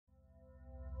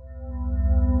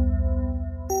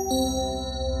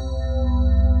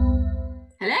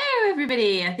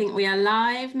everybody. I think we are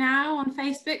live now on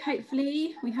Facebook.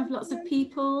 Hopefully we have lots of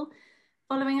people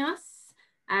following us.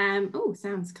 Oh,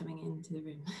 sound's coming into the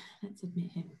room. Let's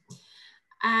admit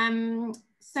him.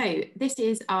 So this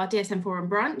is our DSN forum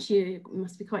brunch. You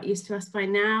must be quite used to us by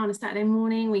now. On a Saturday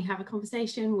morning, we have a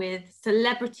conversation with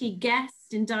celebrity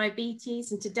guests in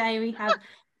diabetes, and today we have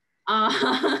our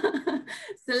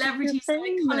celebrity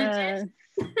psychologist.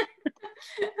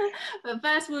 But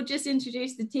first, we'll just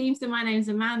introduce the team. So my name is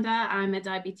Amanda. I'm a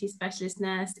diabetes specialist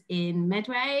nurse in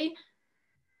Medway.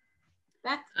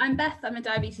 Beth? I'm Beth. I'm a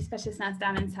diabetes specialist nurse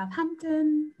down in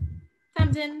Southampton.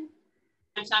 Tamsin?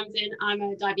 I'm Tamsin. I'm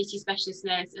a diabetes specialist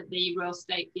nurse at the Royal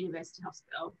State University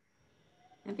Hospital.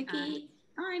 And Vicky?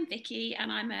 I'm Vicky,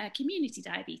 and I'm a community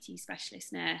diabetes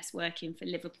specialist nurse working for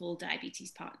Liverpool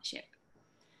Diabetes Partnership.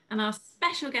 And our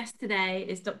special guest today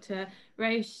is Dr.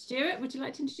 Rose Stewart. Would you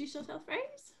like to introduce yourself, Rose?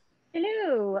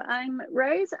 Hello, I'm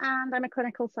Rose and I'm a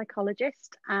clinical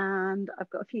psychologist and I've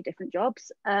got a few different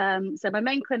jobs. So my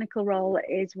main clinical role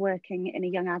is working in a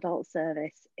young adult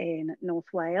service in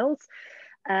North Wales.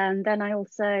 And then I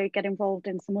also get involved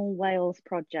in some All Wales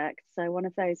projects. So one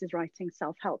of those is writing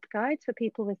self-help guides for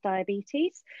people with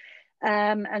diabetes.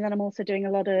 And then I'm also doing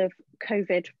a lot of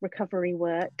COVID recovery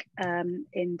work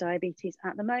in diabetes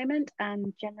at the moment,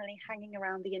 and generally hanging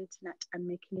around the internet and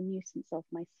making a nuisance of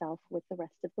myself with the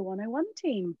rest of the 101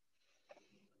 team.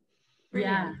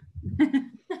 Brilliant. Yeah.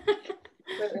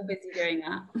 We're all busy doing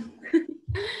that.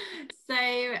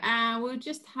 So we'll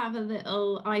just have a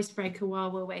little icebreaker while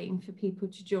we're waiting for people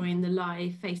to join the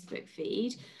live Facebook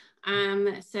feed.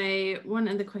 So one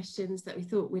of the questions that we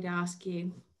thought we'd ask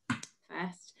you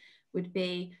first would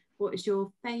be, what is your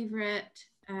favourite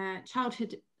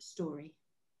childhood story?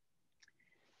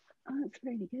 Oh, that's a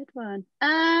really good one.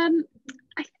 I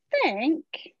think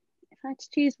if I had to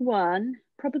choose one,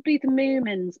 probably the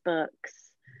Moomins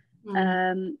books.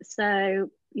 So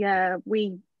yeah,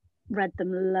 we read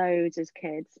them loads as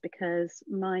kids because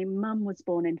my mum was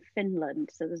born in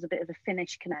Finland, so there's a bit of a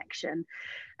Finnish connection.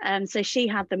 So she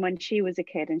had them when she was a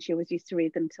kid and she always used to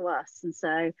read them to us, and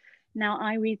so now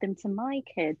I read them to my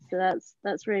kids, so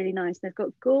that's really nice. They've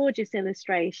got gorgeous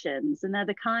illustrations, and they're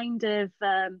the kind of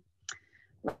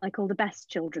like all the best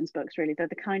children's books, really. They're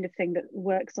the kind of thing that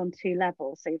works on two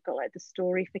levels. So you've got like the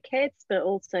story for kids, but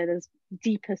also there's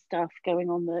deeper stuff going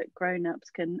on that grown-ups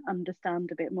can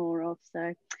understand a bit more of.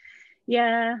 So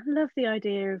yeah, I love the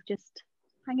idea of just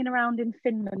hanging around in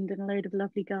Finland in a load of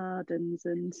lovely gardens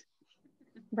and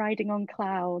riding on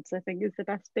clouds, I think, is the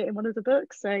best bit in one of the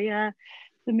books. So yeah,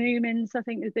 the Moomins, I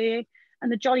think, is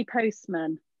and the Jolly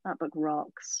Postman. That book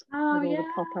rocks. Oh, with all yeah. the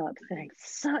pop-up things.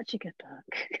 Such a good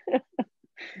book.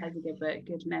 That's a good book.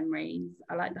 Good memories.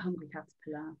 I like the Hungry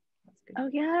Caterpillar. That's good. Oh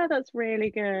yeah, that's really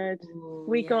good. Ooh,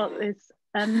 we yeah. got this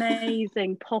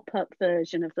amazing pop-up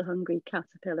version of the Hungry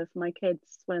Caterpillar for my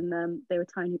kids when they were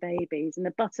tiny babies, and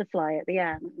the butterfly at the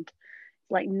end. It's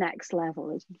like next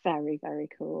level. It's very, very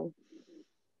cool.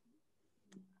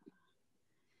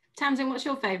 Tamsin, what's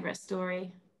your favourite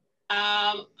story?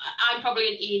 I'm probably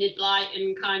an Enid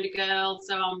Blyton kind of girl,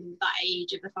 so I'm that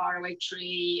age of the faraway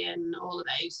tree and all of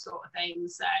those sort of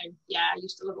things. So yeah, I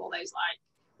used to love all those like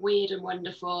weird and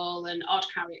wonderful and odd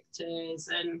characters,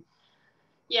 and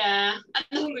yeah, and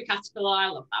the Hungry Caterpillar, I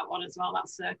love that one as well.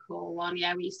 That's a cool one.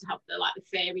 Yeah, we used to have the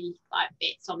fairy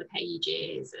bits on the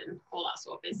pages and all that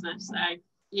sort of business. So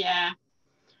yeah,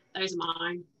 those are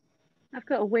mine. I've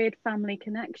got a weird family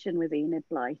connection with Enid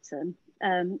Blyton.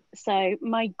 So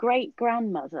my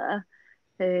great-grandmother,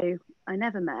 who I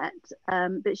never met,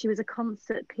 but she was a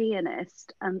concert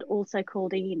pianist and also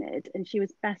called Enid, and she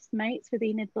was best mates with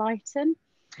Enid Blyton,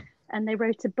 and they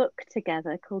wrote a book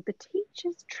together called The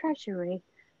Teacher's Treasury,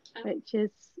 which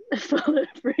is full of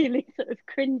really sort of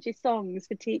cringy songs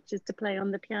for teachers to play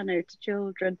on the piano to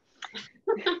children.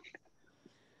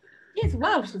 She's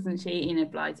Welsh, isn't she,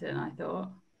 Enid Blyton, I thought?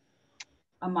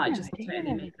 I might just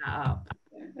totally make that up.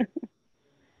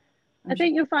 I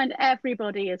think you'll find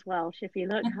everybody is Welsh if you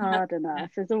look hard enough.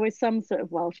 There's always some sort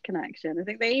of Welsh connection. I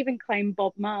think they even claim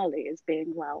Bob Marley as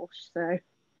being Welsh. So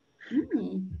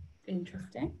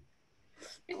interesting. I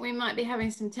think we might be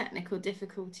having some technical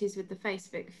difficulties with the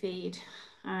Facebook feed.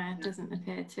 It doesn't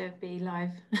appear to be live.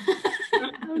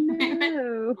 Oh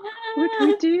no, what do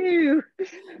we do?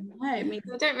 No, it means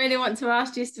I don't really want to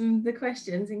ask you the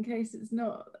questions in case it's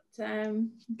not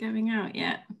going out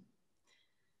yet.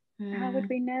 How would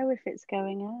we know if it's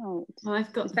going out? Well,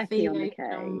 I've got the feed on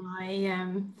my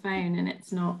phone and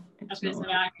it's not. I was going to say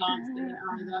I can't do it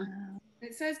either.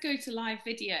 It says go to live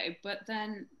video, but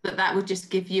that would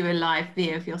just give you a live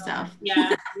view of yourself.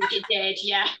 Yeah, it did.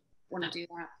 Yeah, want to do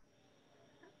that.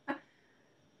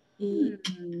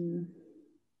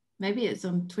 Maybe it's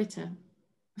on Twitter.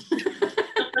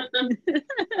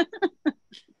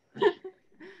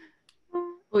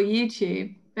 Or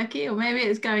YouTube, Becky, or maybe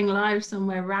it's going live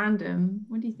somewhere random.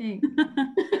 What do you think?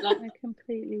 They're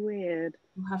completely weird.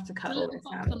 We'll have to cut There's a all little this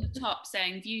box out. on the top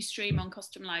saying view stream on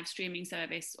custom live streaming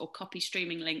service or copy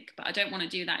streaming link, but I don't want to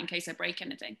do that in case I break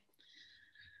anything.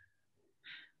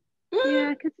 Yeah,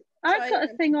 because I've got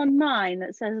a thing on mine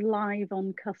that says live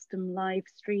on custom live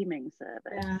streaming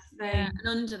service. Yeah, and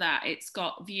under that it's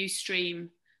got view stream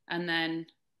and then,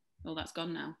 oh, that's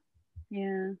gone now.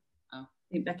 Yeah. I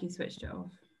think Becky switched it off.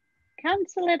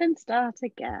 Cancel it and start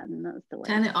again. That's the way.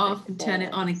 Turn it off and turn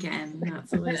it on again.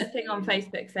 That's always There's a thing on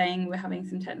Facebook saying we're having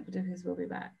some technical difficulties, we'll be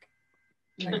back.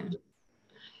 yeah.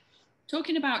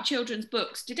 Talking about children's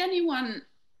books, did anyone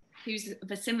who's of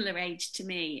a similar age to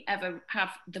me ever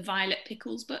have the Violet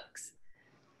Pickles books?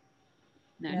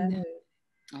 No. Yeah.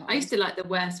 Oh, I used to like The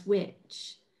Worst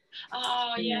Witch.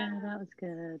 Oh yeah. Yeah, that was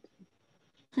good.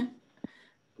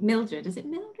 Mildred, is it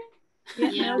Mildred? Yeah.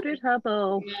 Mildred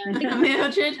Hubble. Yeah.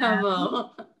 Mildred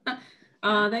Hubble.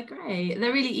 Oh, they're great.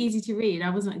 They're really easy to read. I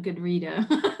wasn't a good reader.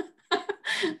 I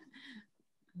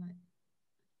like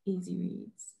easy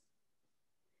reads.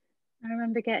 I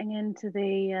remember getting into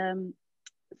the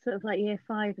sort of like year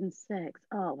 5 and 6.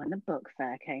 Oh, when the book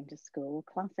fair came to school,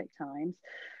 classic times.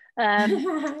 That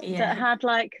had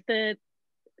like they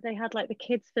had like the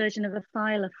kids version of a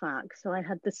Filofax. So I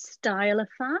had the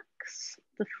Stylofax,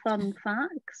 the fun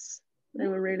facts. They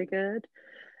were really good.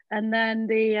 And then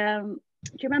the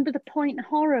do you remember the Point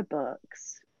Horror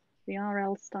books? The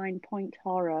R.L. Stein Point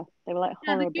Horror. They were like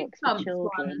horror books for children.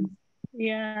 Ones.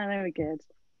 Yeah, they were good.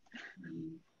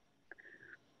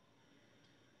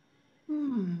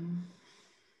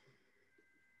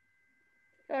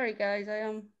 Sorry guys, I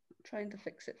am trying to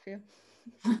fix it for you.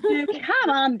 Come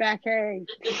on, Becky.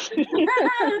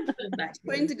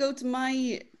 Trying to go to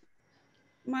my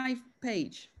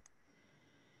page.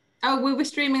 Oh, we were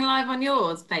streaming live on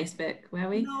yours, Facebook, were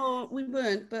we? No, we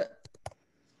weren't, but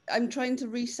I'm trying to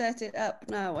reset it up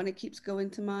now and it keeps going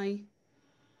to my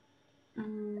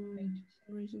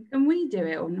reason. Can we do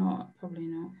it or not? Probably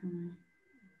not, can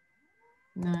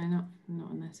No, not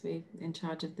unless we're in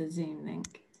charge of the Zoom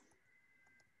link.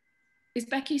 is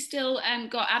Becky still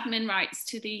got admin rights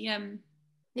to the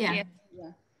Yeah.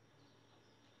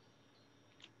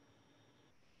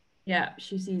 Yeah,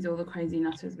 she sees all the crazy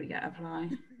nutters we get apply.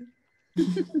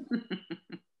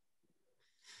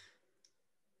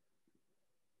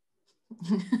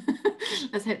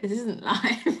 Let's hope this isn't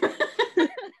live.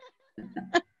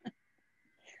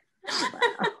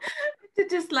 To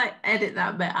just like edit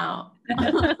that bit out.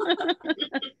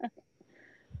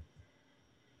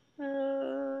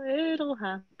 It'll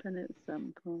happen at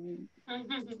some point.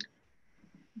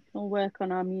 We'll work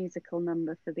on our musical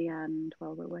number for the end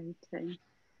while we're waiting.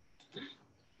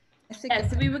 Yeah,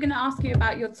 so we were going to ask you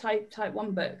about your type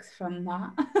 1 books from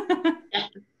that.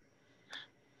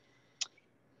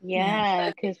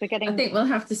 Yeah, because we're getting. I think we'll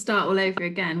have to start all over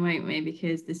again, won't we?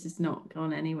 Because this has not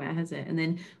gone anywhere, has it? And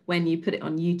then when you put it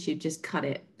on YouTube, just cut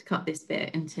this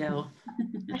bit until.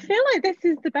 I feel like this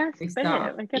is the best bit.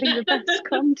 Start. We're getting the best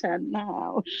content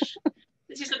now.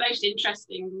 This is the most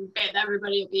interesting bit that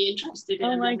everybody will be interested in.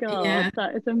 Oh my god, Yeah.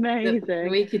 that is amazing.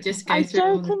 We could just go I through.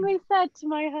 all the- jokingly said to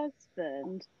my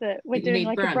husband that we're You doing need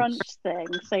like brunch. a brunch thing,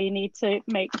 so you need to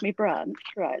make me brunch.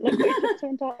 Right, look what you just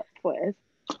turned up with.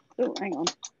 Oh, hang on.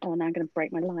 Oh, now I'm going to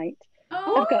break my light.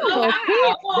 Oh, I've got cold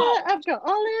pizza, I've got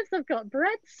olives, I've got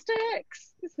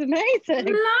breadsticks. It's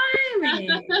amazing. Blimey.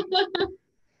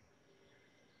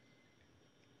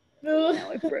 Now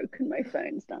I've broken my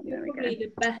phone stand. There we probably go.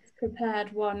 the best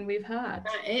prepared one we've had.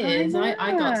 That is. I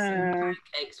got some know.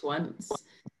 pancakes once.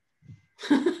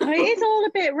 It is all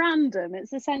a bit random.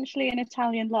 It's essentially an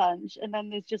Italian lunch, and then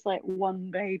there's just like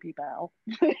one baby bell.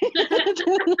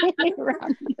 It's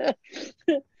random.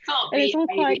 Can't And it's be all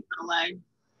quite. alone.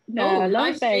 No, Oh, I love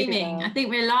live baby streaming. bell. I think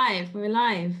we're live. We're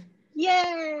live.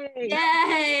 Yay!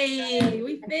 Yay!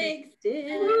 We fixed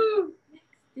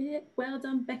it. Well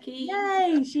done, Becky.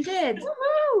 Yay, she did.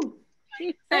 Woohoo!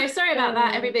 So sorry about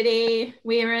that, everybody.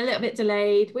 We were a little bit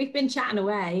delayed. We've been chatting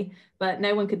away, but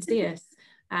no one could see us.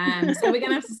 So we're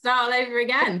gonna have to start all over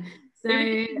again. So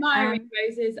Admiring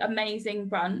Rose's amazing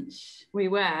brunch. we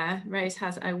were. Rose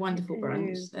has a wonderful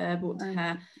brunch brought to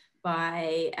her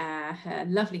by her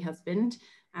lovely husband.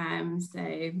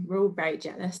 So we're all very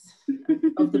jealous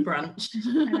of the brunch.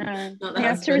 Not the You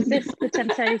have to husband. resist the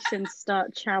temptation to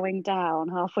start chowing down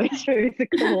halfway through the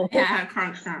call. Yeah,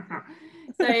 crunch.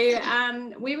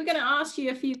 So we were going to ask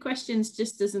you a few questions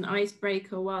just as an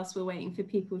icebreaker whilst we're waiting for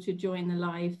people to join the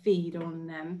live feed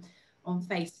on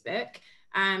Facebook.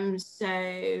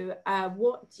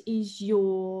 What is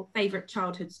your favourite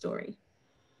childhood story?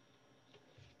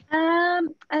 I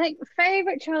think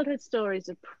favourite childhood stories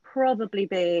would probably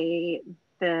be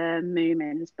the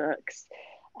Moomins books.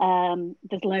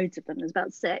 There's loads of them, there's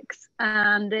about 6,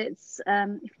 and it's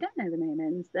if you don't know the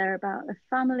Moomins, they're about a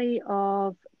family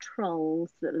of trolls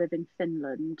that live in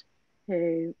Finland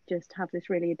who just have this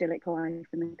really idyllic life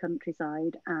in the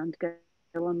countryside and go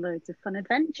on loads of fun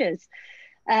adventures.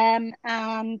 And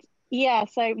yeah,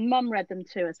 so Mum read them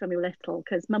to us when we were little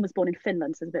because Mum was born in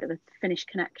Finland, so there's a bit of a Finnish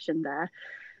connection there.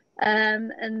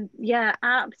 And yeah,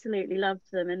 absolutely loved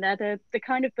them, and they're the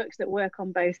kind of books that work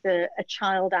on both a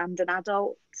child and an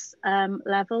adult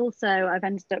level. So I've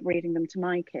ended up reading them to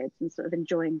my kids and sort of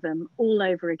enjoying them all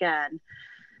over again.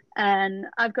 And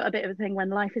I've got a bit of a thing when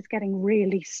life is getting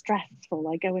really stressful,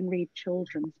 I go and read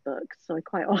children's books. So I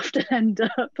quite often end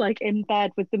up like in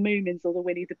bed with the Moomins or the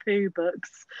Winnie the Pooh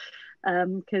books,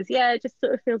 because yeah, it just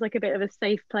sort of feels like a bit of a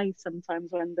safe place sometimes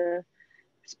when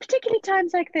particularly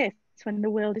times like this when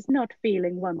the world is not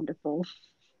feeling wonderful.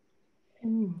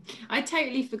 I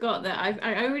totally forgot that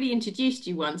I already introduced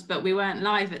you once, but we weren't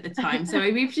live at the time, so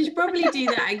we should probably do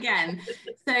that again.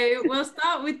 So we'll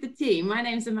start with the team. My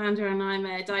name's Amanda and I'm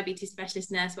a diabetes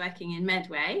specialist nurse working in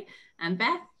Medway. And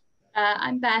Beth?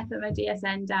 I'm Beth. I'm a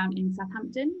DSN down in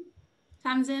Southampton.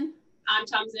 Tamsin? I'm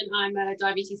Tamsin. I'm a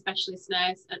diabetes specialist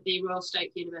nurse at the Royal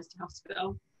Stoke University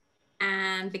Hospital.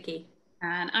 And Vicky?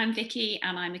 And I'm Vicky,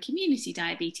 and I'm a community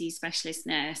diabetes specialist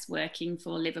nurse working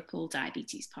for Liverpool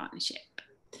Diabetes Partnership.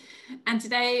 And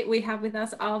today we have with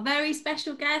us our very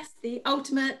special guest, the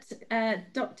ultimate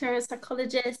doctor,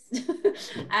 psychologist,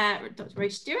 Dr.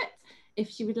 Rose Stewart.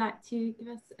 If she would like to give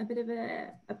us a bit of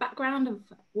a background of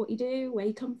what you do, where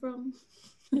you come from.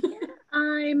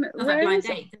 I'm Rose,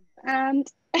 and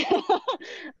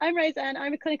I'm Rose, and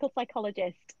I'm a clinical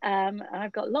psychologist.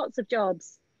 I've got lots of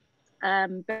jobs,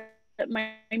 but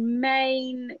my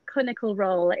main clinical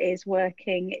role is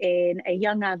working in a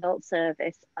young adult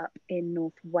service up in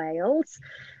North Wales.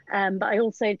 But I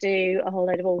also do a whole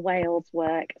load of all Wales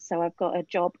work. So I've got a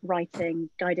job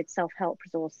writing guided self-help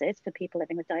resources for people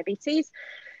living with diabetes,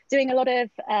 doing a lot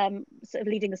of sort of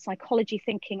leading the psychology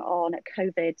thinking on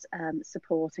COVID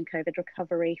support and COVID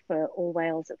recovery for all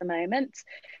Wales at the moment,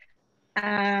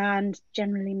 and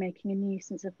generally making a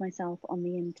nuisance of myself on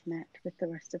the internet with the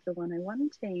rest of the 101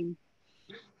 team.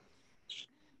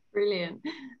 Brilliant.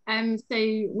 So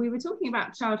we were talking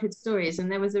about childhood stories,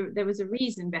 and there was a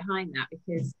reason behind that,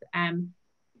 because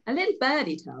a little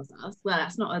birdie tells us, well,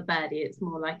 that's not a birdie, it's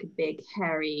more like a big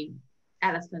hairy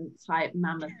elephant type,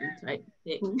 mammoth type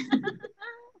thing,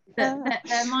 that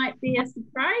there might be a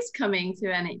surprise coming to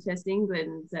NHS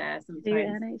England sometime. To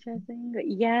NHS England,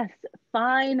 yes,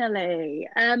 finally.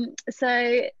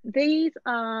 So this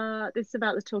is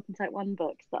about the Talking Type 1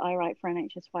 books that I write for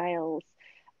NHS Wales.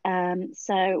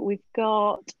 So we've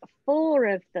got 4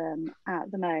 of them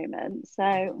at the moment. So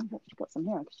I've actually got some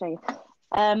here I can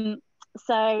show you.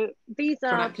 So these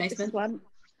are this one.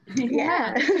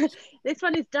 Yeah. This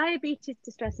one is diabetes,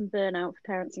 distress and burnout for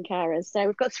parents and carers. So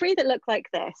we've got 3 that look like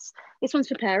this. This one's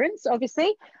for parents,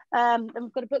 obviously. And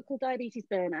we've got a book called Diabetes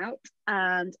Burnout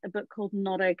and a book called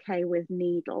Not Okay with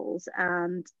Needles.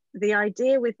 And the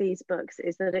idea with these books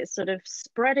is that it's sort of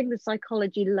spreading the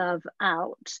psychology love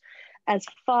out as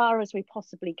far as we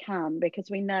possibly can, because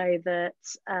we know that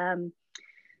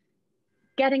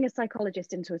getting a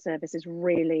psychologist into a service is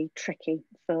really tricky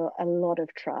for a lot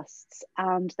of trusts.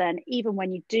 And then even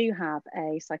when you do have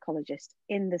a psychologist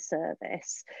in the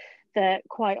service, that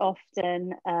quite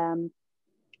often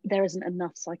there isn't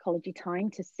enough psychology time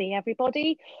to see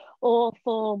everybody, or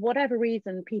for whatever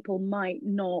reason, people might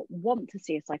not want to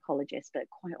see a psychologist, but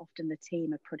quite often the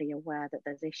team are pretty aware that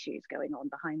there's issues going on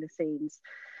behind the scenes.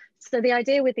 So the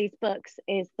idea with these books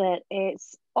is that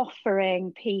it's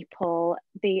offering people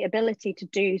the ability to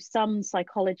do some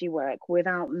psychology work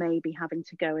without maybe having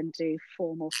to go and do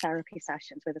formal therapy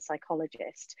sessions with a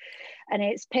psychologist. And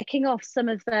it's picking off some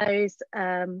of those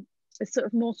sort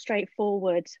of more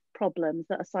straightforward problems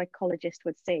that a psychologist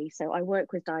would see. So I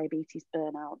work with diabetes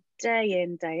burnout day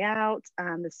in, day out,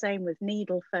 and the same with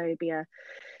needle phobia.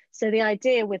 So the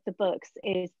idea with the books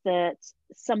is that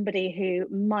somebody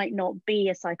who might not be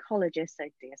a psychologist, so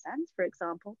DSNs, for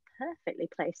example, perfectly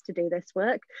placed to do this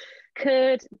work,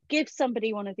 could give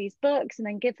somebody one of these books and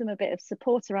then give them a bit of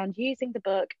support around using the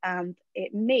book. And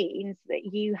it means that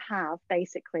you have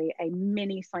basically a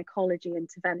mini psychology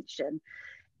intervention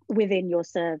within your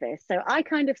service. So I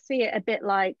kind of see it a bit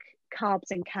like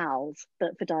Carbs and Cals,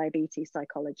 but for diabetes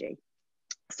psychology.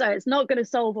 So it's not going to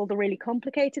solve all the really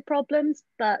complicated problems,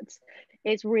 but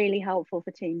it's really helpful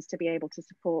for teens to be able to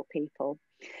support people.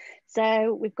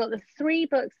 So we've got the 3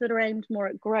 books that are aimed more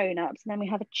at grown-ups, and then we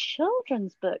have a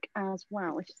children's book as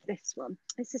well, which is this one.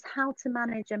 This is How to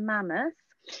Manage a Mammoth.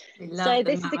 So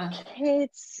this is a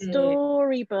kid's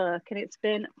storybook, and it's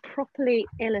been properly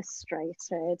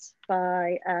illustrated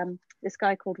by this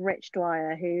guy called Rich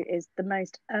Dwyer, who is the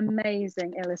most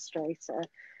amazing illustrator.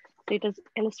 He does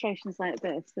illustrations like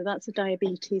this. So that's a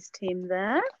diabetes team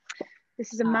there.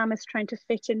 This is a mammoth trying to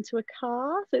fit into a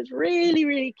car. So it's really,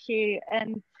 really cute.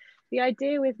 And the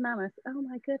idea with mammoth, oh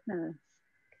my goodness.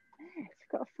 Yes,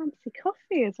 we've got a fancy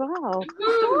coffee as well.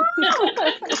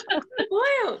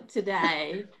 Spoiled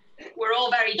today. We're all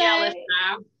very jealous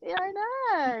now. Yeah, I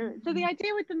know. So the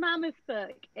idea with the mammoth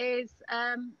book is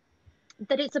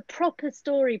that it's a proper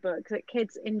storybook that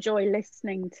kids enjoy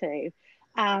listening to.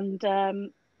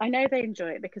 And I know they enjoy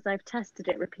it because I've tested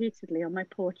it repeatedly on my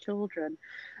poor children.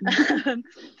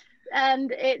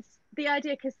 And it's the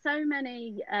idea, because so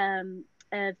many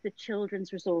of the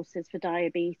children's resources for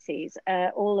diabetes are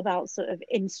all about sort of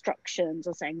instructions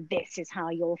or saying this is how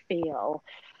you'll feel,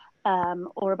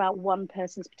 or about one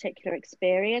person's particular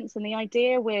experience. And the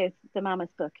idea with the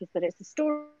mammoth book is that it's a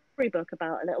storybook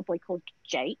about a little boy called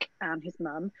Jake and his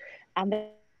mum, and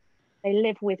they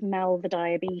live with Mel the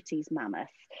diabetes mammoth.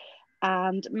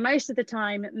 And most of the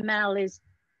time Mel is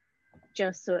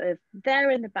just sort of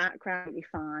there in the background, be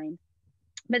fine.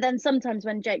 But then sometimes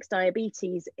when Jake's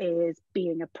diabetes is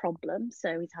being a problem,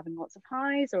 so he's having lots of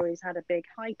highs, or he's had a big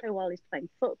hypo while he's playing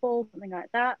football, something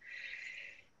like that,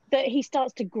 that he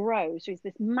starts to grow. So he's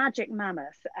this magic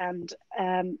mammoth. And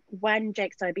when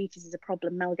Jake's diabetes is a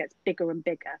problem, Mel gets bigger and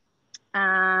bigger.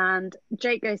 And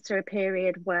Jake goes through a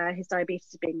period where his diabetes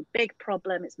is being a big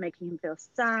problem. It's making him feel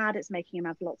sad. It's making him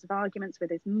have lots of arguments with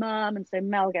his mum. And so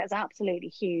Mel gets absolutely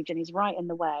huge and he's right in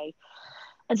the way.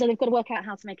 And so they've got to work out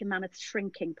how to make a mammoth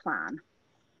shrinking plan.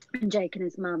 And Jake and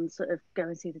his mum sort of go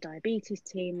and see the diabetes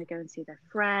team. They go and see their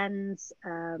friends.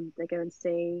 They go and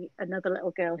see another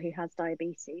little girl who has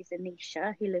diabetes,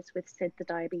 Anisha, who lives with Sid, the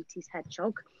diabetes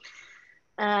hedgehog.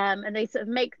 And they sort of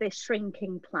make this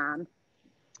shrinking plan.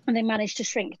 And they manage to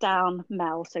shrink down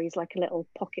Mel, so he's like a little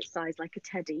pocket size, like a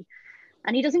teddy.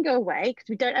 And he doesn't go away, because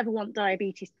we don't ever want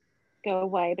diabetes to go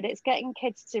away, but it's getting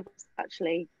kids to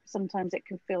actually, sometimes it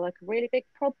can feel like a really big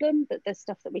problem, but there's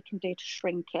stuff that we can do to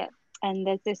shrink it. And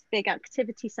there's this big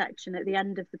activity section at the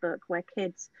end of the book where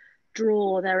kids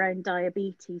draw their own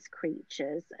diabetes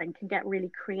creatures and can get really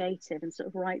creative and sort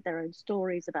of write their own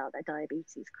stories about their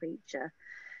diabetes creature.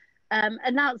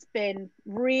 And that's been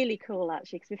really cool,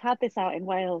 actually, because we've had this out in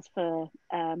Wales for,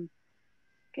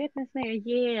 goodness me, a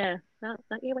year.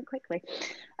 That year went quickly.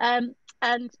 And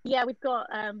yeah, we've got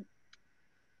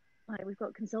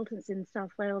consultants in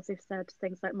South Wales who've said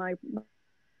things like my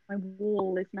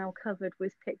wall is now covered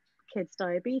with kids'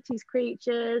 diabetes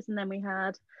creatures. And then we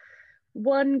had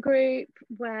one group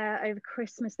where over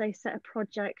Christmas they set a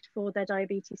project for their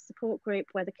diabetes support group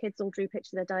where the kids all drew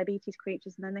pictures of their diabetes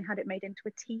creatures, and then they had it made into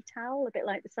a tea towel, a bit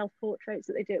like the self-portraits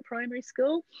that they do at primary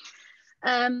school.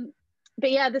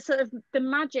 But yeah, the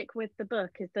magic with the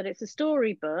book is that it's a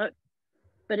storybook,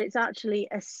 but it's actually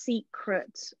a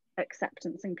secret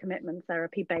acceptance and commitment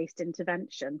therapy based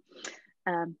intervention.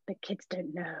 But kids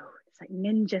don't know. It's like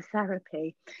ninja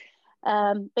therapy.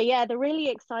 But yeah, the really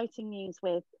exciting news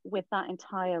with that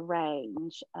entire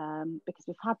range, because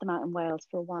we've had them out in Wales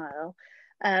for a while,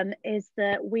 is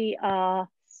that we are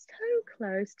so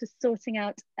close to sorting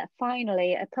out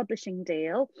finally a publishing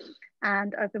deal.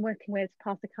 And I've been working with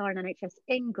Partha Carr and NHS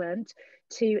England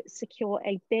to secure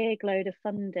a big load of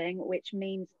funding, which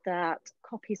means that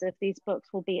copies of these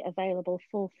books will be available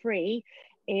for free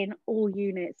in all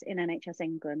units in NHS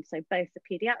England. So both the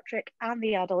paediatric and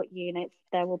the adult units,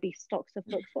 there will be stocks of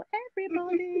books for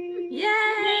everybody.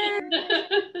 Yeah.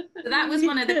 So that was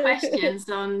one of the questions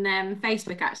on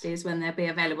Facebook, actually, is when they'll be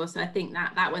available. So I think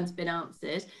that one's been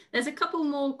answered. There's a couple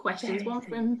more questions. One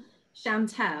from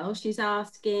Chantel. She's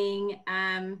asking,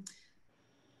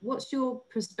 what's your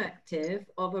perspective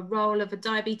of a role of a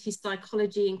diabetes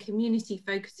psychology and community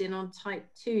focusing on type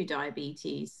 2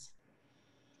 diabetes?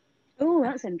 Oh,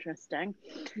 that's interesting.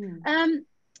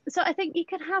 So I think you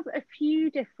could have a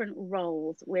few different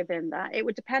roles within that. It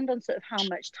would depend on sort of how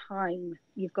much time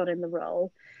you've got in the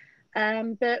role.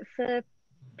 But for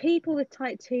people with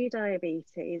type 2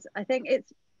 diabetes, I think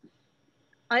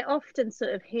I often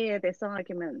sort of hear this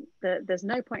argument that there's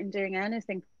no point in doing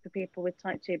anything for people with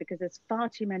type 2 because there's far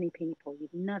too many people.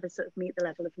 You'd never sort of meet the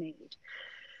level of need.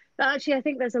 But actually, I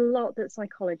think there's a lot that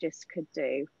psychologists could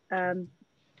do.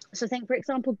 So I think, for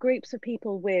example, groups of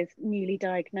people with newly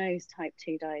diagnosed type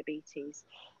 2 diabetes,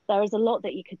 there is a lot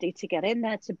that you could do to get in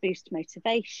there to boost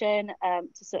motivation,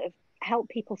 to sort of help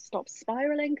people stop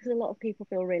spiraling, because a lot of people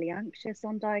feel really anxious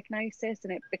on diagnosis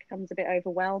and it becomes a bit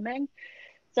overwhelming.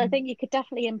 So I think you could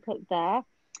definitely input there.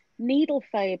 Needle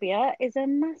phobia is a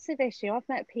massive issue. I've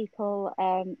met people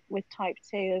with type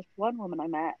 2. There's one woman I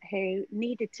met who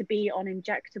needed to be on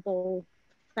injectable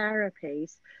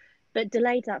therapies, but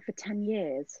delayed that for 10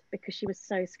 years because she was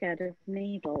so scared of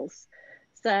needles.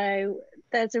 So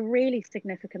there's a really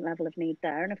significant level of need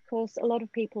there. And of course, a lot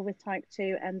of people with type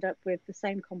 2 end up with the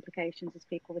same complications as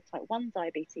people with type 1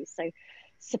 diabetes. So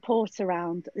support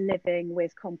around living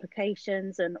with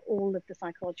complications and all of the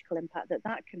psychological impact that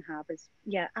that can have is,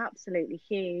 yeah, absolutely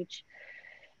huge.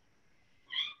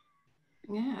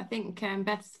 Yeah, I think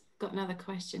Beth's got another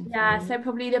question. Yeah, so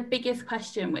probably the biggest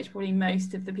question, which probably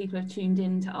most of the people have tuned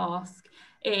in to ask,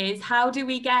 is how do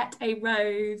we get a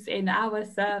Rose in our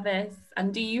service?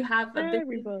 And do you have a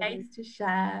business case to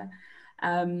share?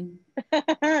 I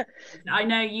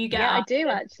know you get I do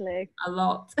actually a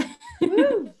lot.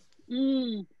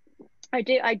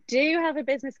 I do have a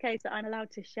business case that I'm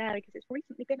allowed to share because it's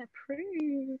recently been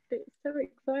approved. It's so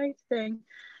exciting.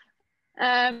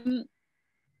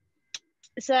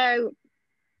 So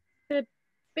the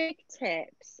big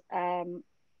tips,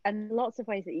 and lots of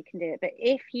ways that you can do it, but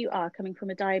if you are coming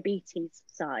from a diabetes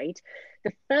side,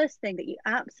 the first thing that you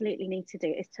absolutely need to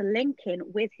do is to link in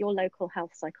with your local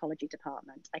health psychology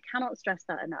department. I cannot stress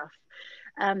that enough,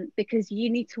 because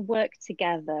you need to work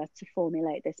together to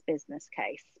formulate this business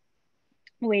case.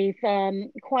 We've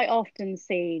quite often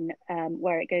seen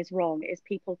where it goes wrong is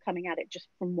people coming at it just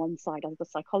from one side, either the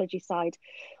psychology side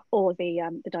or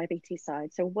the diabetes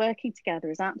side. So working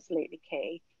together is absolutely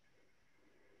key.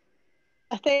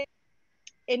 I think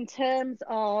in terms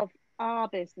of our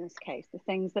business case, the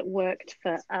things that worked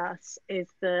for us is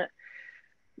that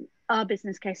our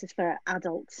business case is for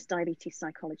adults diabetes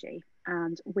psychology,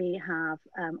 and we have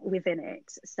within it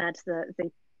said that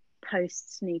the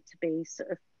posts need to be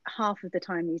sort of half of the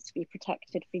time needs to be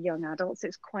protected for young adults.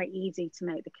 It's quite easy to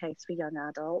make the case for young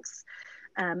adults.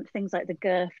 Things like the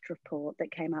GIRFT report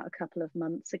that came out a couple of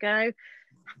months ago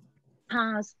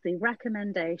has the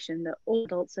recommendation that all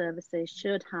adult services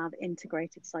should have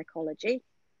integrated psychology.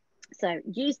 So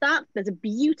use that. There's a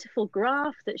beautiful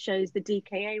graph that shows the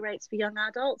DKA rates for young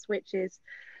adults, which is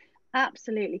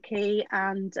absolutely key.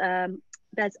 And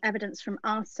there's evidence from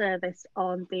our service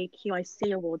on the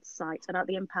QIC Awards site about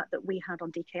the impact that we had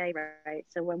on DKA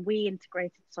rates. So when we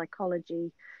integrated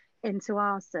psychology into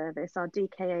our service, our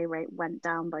DKA rate went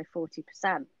down by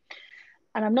 40%.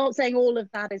 And I'm not saying all of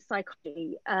that is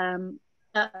psychology.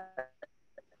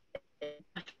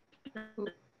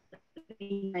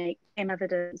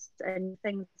 Evidence and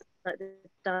things like the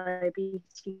Diabetes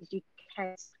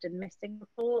UK and missing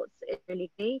reports is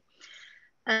really key.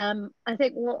 I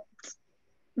think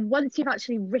once you've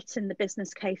actually written the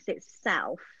business case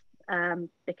itself,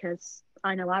 because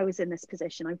I know I was in this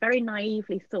position, I very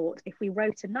naively thought if we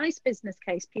wrote a nice business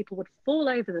case, people would fall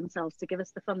over themselves to give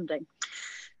us the funding.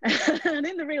 And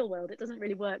in the real world, it doesn't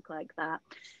really work like that.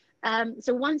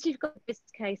 So once you've got this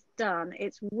case done,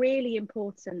 it's really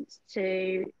important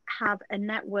to have a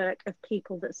network of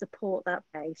people that support that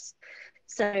case.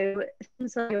 So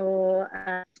things like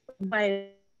your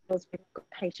Wales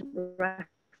patient reference,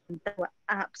 they were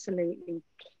absolutely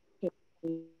key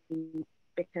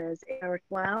because it worked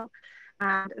well.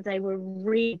 And they were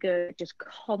really good, just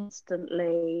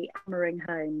constantly hammering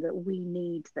home that we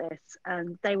need this.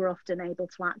 And they were often able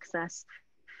to access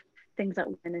things like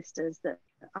ministers that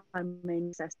I'm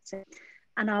interested in.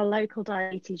 And our local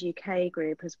Diabetes UK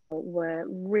group as well were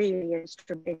really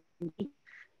instrumental in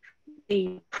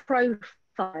the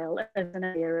profile as an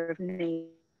area of need.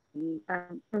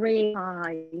 Really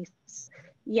high.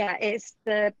 Yeah, it's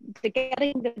the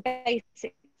getting the basics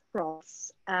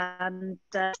across. And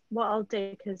what I'll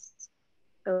do, because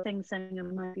things saying I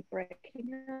might be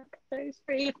breaking up, those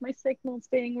three if my signal's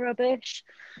being rubbish.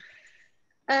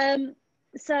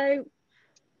 So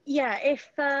yeah, if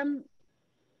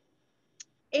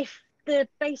the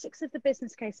basics of the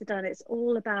business case are done, it's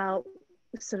all about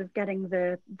sort of getting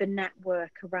the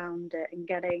network around it and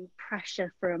getting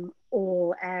pressure from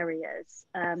all areas.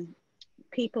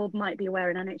 People might be aware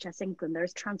in NHS England there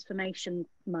is transformation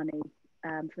money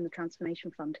from the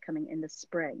Transformation Fund coming in the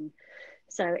spring.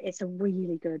 So it's a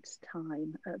really good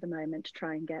time at the moment to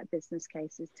try and get business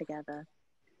cases together.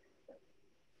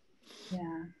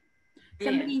 Yeah.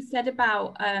 Somebody said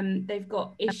about they've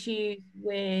got issues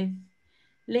with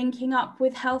linking up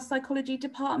with health psychology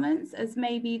departments, as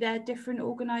maybe they're different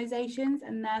organisations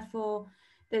and therefore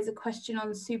there's a question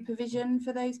on supervision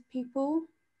for those people?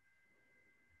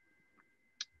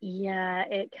 Yeah,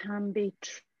 it can be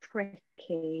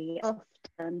tricky.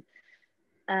 Often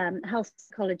health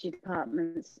psychology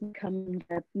departments come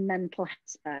under mental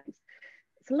health aspects.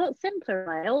 It's a lot simpler in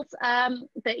Wales,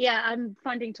 but yeah, I'm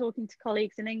finding, talking to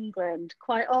colleagues in England,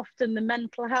 quite often the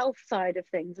mental health side of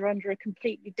things are under a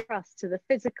completely trust to the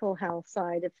physical health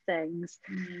side of things.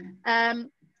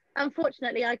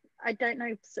 Unfortunately, I don't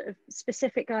know sort of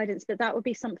specific guidance, but that would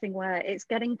be something where it's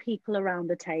getting people around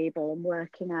the table and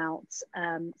working out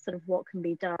sort of what can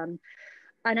be done.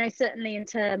 I know certainly in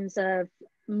terms of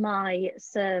my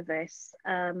service,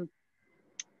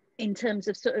 in terms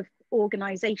of sort of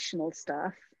organisational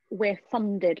stuff, we're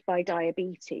funded by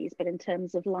diabetes, but in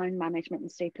terms of line management and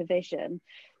supervision,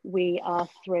 we are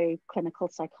through clinical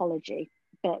psychology,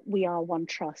 but we are one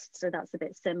trust, so that's a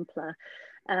bit simpler.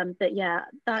 But yeah,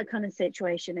 that kind of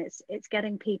situation, it's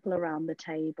getting people around the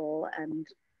table and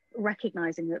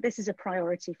recognising that this is a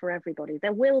priority for everybody.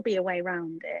 There will be a way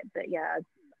around it, but yeah,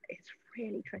 it's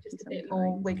really tricky. Just a bit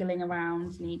more wiggling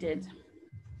around needed.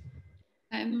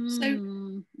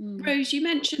 Rose, you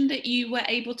mentioned that you were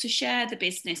able to share the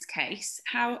business case.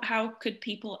 How could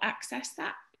people access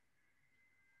that?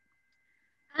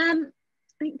 I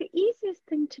think the easiest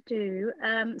thing to do,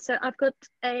 so I've got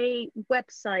a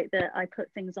website that I put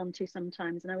things onto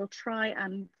sometimes, and I will try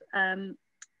and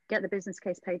get the business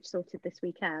case page sorted this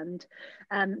weekend.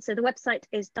 So the website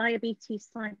is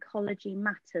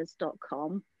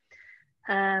diabetespsychologymatters.com,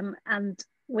 and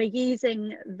we're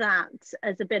using that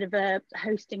as a bit of a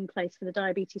hosting place for the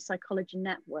Diabetes Psychology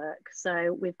Network.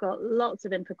 So we've got lots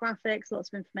of infographics,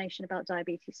 lots of information about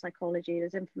diabetes psychology.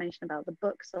 There's information about the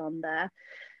books on there,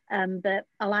 but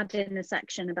I'll add in a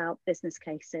section about business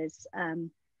cases, and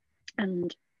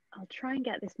I'll try and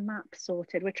get this map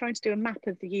sorted. We're trying to do a map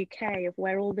of the UK of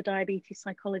where all the diabetes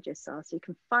psychologists are, so you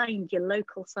can find your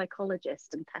local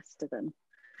psychologist and pester them.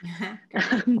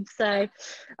 So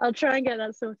I'll try and get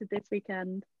that sorted this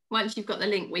weekend. Once you've got the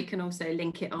link, we can also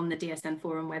link it on the DSN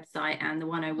forum website and the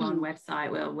 101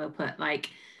 website. We'll put like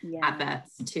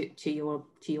adverts to your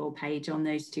page on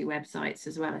those two websites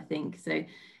as well, I think, so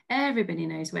everybody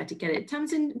knows where to get it.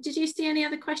 Tamsin, did you see any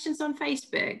other questions on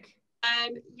Facebook?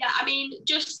 Yeah, I mean,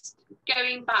 just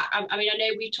going back, I mean, I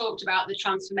know we talked about the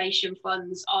transformation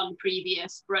funds on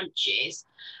previous brunches,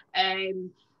 and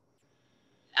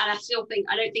I don't think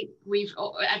we've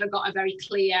ever got a very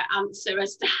clear answer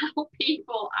as to how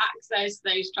people access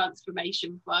those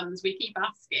transformation funds. We keep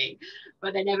asking,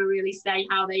 but they never really say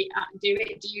how they do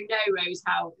it. Do you know, Rose,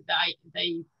 how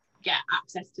they get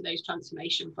access to those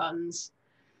transformation funds?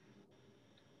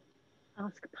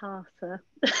 Ask Partha.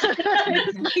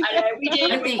 I know, we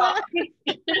do.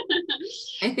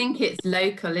 I think it's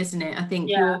local, isn't it? I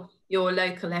think your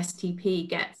local STP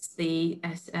gets the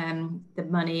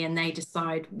money and they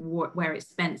decide where it's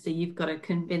spent. So you've got to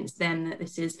convince them that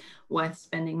this is worth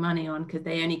spending money on, because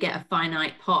they only get a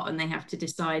finite pot and they have to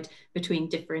decide between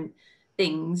different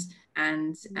things.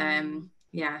 And so I know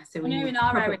in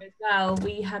our area as well,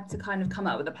 we had to kind of come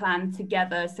up with a plan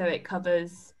together so it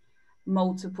covers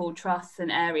multiple trusts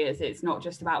and areas. It's not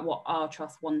just about what our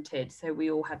trust wanted, so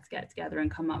we all had to get together and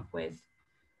come up with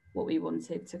what we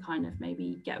wanted to kind of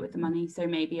maybe get with the money. So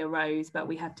maybe a Rose, but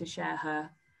we had to share her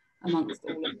amongst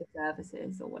all of the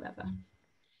services or whatever.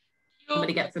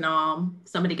 Somebody gets an arm,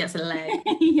 somebody gets a leg.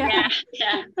 Yeah.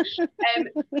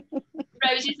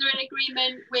 Rose, is there an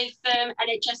agreement with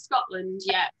NHS Scotland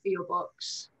yet for your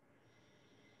books?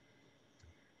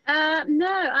 No,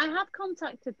 I have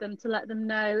contacted them to let them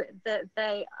know that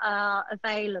they are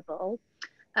available,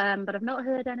 but I've not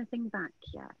heard anything back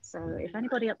yet. So if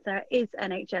anybody up there is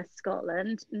NHS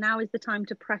Scotland, now is the time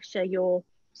to pressure your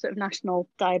sort of national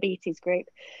diabetes group.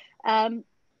 I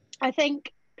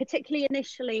think particularly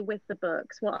initially with the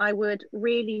books, what I would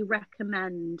really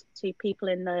recommend to people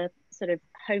in the sort of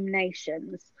home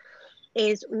nations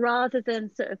is, rather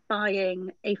than sort of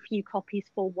buying a few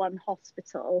copies for one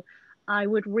hospital, I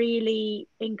would really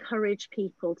encourage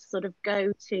people to sort of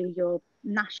go to your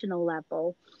national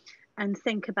level and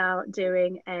think about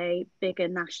doing a bigger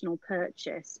national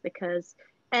purchase, because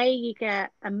you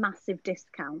get a massive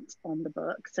discount on the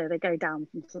book, so they go down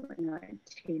from something like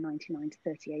 £2.99 to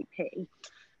 38p.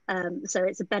 So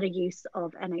it's a better use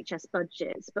of NHS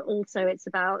budgets, but also it's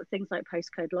about things like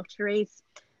postcode lotteries,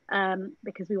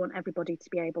 because we want everybody to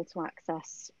be able to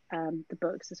access the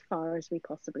books as far as we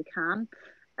possibly can.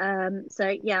 So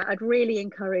yeah, I'd really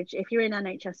encourage, if you're in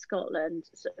NHS Scotland,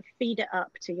 sort of feed it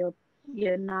up to your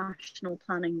national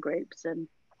planning groups and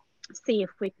see if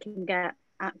we can get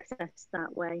access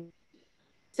that way.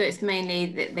 So it's mainly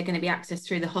that they're going to be accessed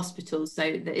through the hospitals. So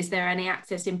is there any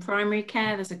access in primary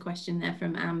care? There's a question there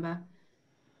from Amber.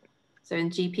 So in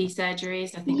GP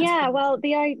surgeries, I think. Yeah, well,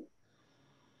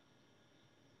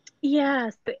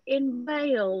 yes, but in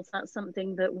Wales, that's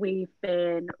something that we've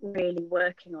been really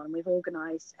working on. We've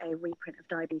organised a reprint of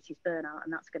Diabetes Burnout,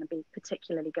 and that's going to be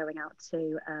particularly going out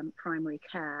to primary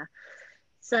care.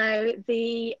 So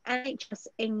the NHS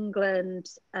England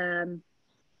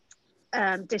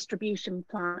distribution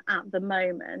plan at the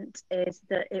moment is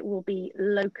that it will be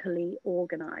locally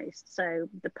organised. So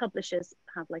the publishers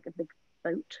have like a big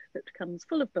boat that comes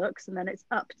full of books, and then it's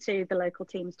up to the local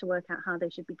teams to work out how they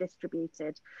should be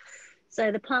distributed.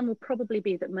 So the plan will probably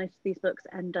be that most of these books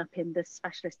end up in the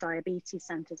specialist diabetes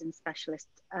centres and specialist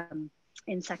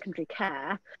in secondary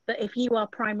care. But if you are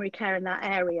primary care in that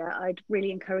area, I'd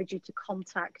really encourage you to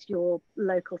contact your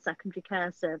local secondary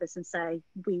care service and say,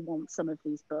 we want some of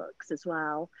these books as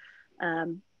well.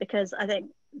 Because I think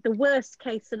the worst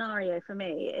case scenario for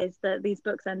me is that these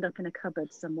books end up in a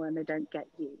cupboard somewhere and they don't get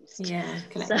used. Yeah,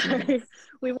 so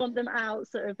we want them out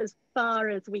sort of as far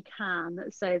as we can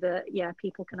so that, yeah,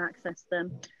 people can access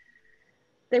them.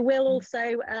 They will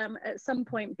also at some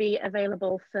point be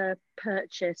available for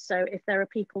purchase. So if there are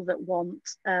people that want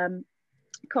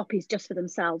copies just for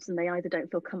themselves and they either don't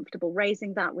feel comfortable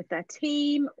raising that with their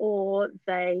team, or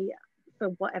they, for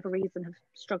whatever reason, have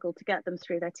struggled to get them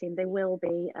through their team, they will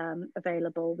be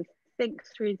available, we think,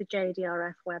 through the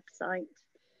JDRF website.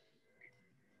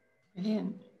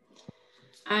 Brilliant.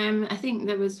 I think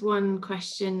there was one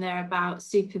question there about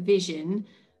supervision.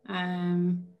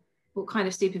 What kind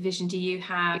of supervision do you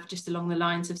have, just along the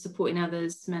lines of supporting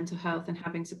others' mental health and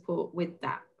having support with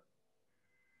that,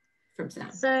 from Sam?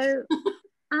 So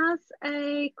as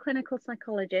a clinical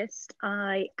psychologist,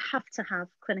 I have to have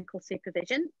clinical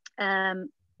supervision,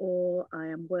 or I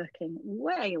am working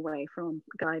way away from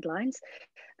guidelines.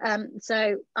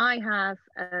 So I have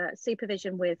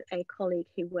supervision with a colleague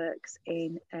who works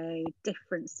in a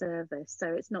different service.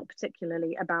 So it's not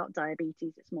particularly about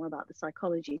diabetes, it's more about the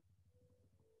psychology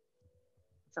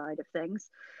side of things.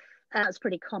 That's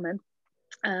pretty common.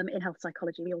 In health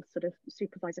psychology, we all sort of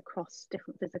supervise across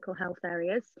different physical health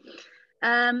areas.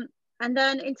 And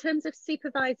then in terms of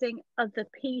supervising other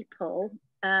people,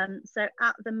 so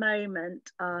at the moment,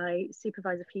 I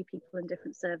supervise a few people in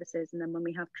different services, and then when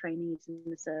we have trainees in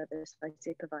the service, I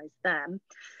supervise them.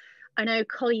 I know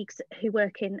colleagues who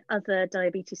work in other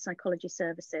diabetes psychology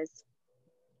services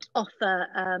offer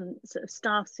sort of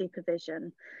staff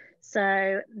supervision.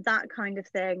 So that kind of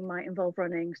thing might involve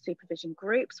running supervision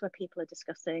groups where people are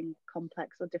discussing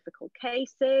complex or difficult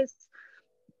cases.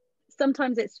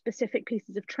 Sometimes it's specific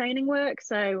pieces of training work.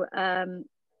 So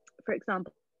for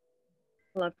example,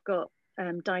 I've got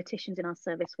dietitians in our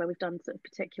service where we've done sort of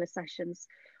particular sessions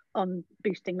on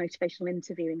boosting motivational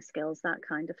interviewing skills, that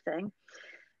kind of thing.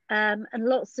 And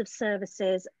lots of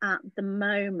services at the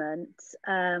moment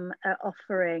are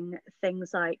offering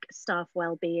things like staff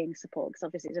wellbeing support, because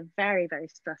obviously it's a very, very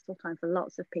stressful time for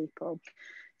lots of people.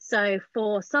 So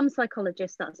for some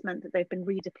psychologists, that's meant that they've been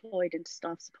redeployed into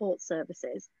staff support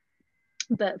services.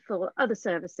 But for other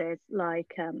services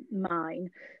like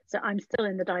mine, so I'm still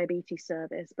in the diabetes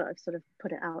service, but I've sort of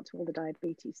put it out to all the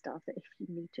diabetes staff that if you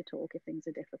need to talk, if things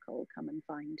are difficult, come and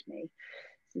find me.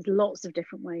 So there's lots of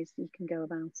different ways you can go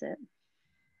about it.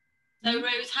 So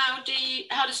Rose,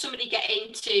 how does somebody get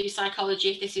into psychology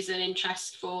if this is an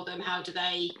interest for them? How do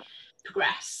they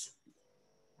progress?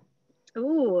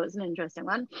 Oh, it's an interesting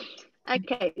one.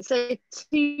 Okay, so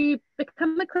to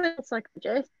become a clinical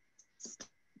psychologist,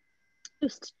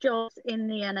 most jobs in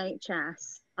the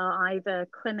NHS are either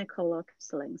clinical or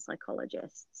counselling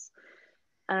psychologists.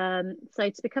 So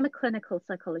to become a clinical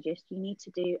psychologist, you need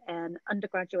to do an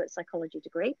undergraduate psychology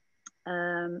degree.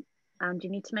 And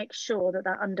you need to make sure that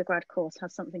that undergrad course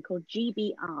has something called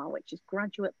GBR, which is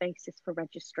Graduate Basis for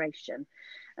Registration.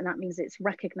 And that means it's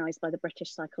recognised by the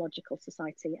British Psychological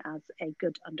Society as a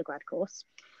good undergrad course.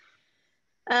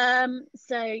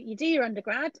 So you do your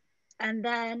undergrad, and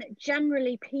then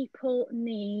generally people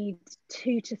need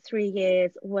 2 to 3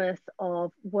 years worth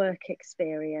of work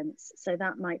experience. So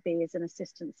that might be as an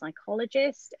assistant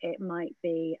psychologist, it might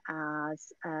be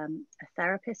as a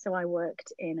therapist. So I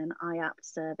worked in an IAP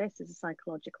service as a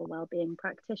psychological wellbeing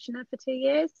practitioner for 2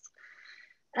 years.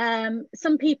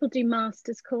 Some people do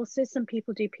master's courses, some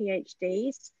people do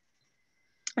PhDs,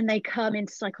 and they come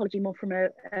into psychology more from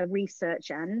a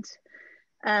research end.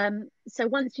 So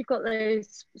once you've got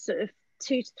those sort of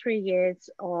 2 to 3 years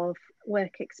of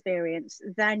work experience,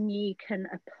 then you can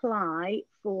apply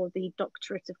for the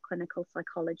doctorate of clinical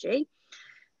psychology.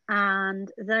 And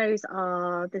there's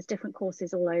different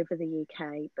courses all over the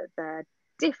UK, but they're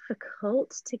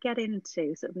difficult to get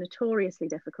into, sort of notoriously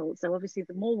difficult. So obviously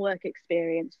the more work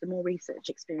experience, the more research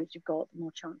experience you've got, the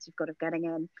more chance you've got of getting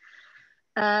in.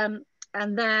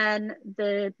 And then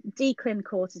the DCLIN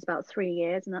course is about 3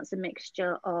 years, and that's a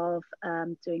mixture of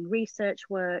doing research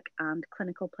work and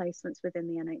clinical placements within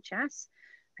the NHS.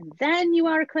 And then you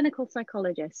are a clinical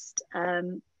psychologist.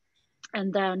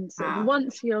 And then sort of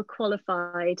once you're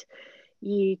qualified,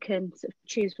 you can sort of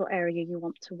choose what area you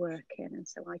want to work in. And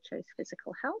so I chose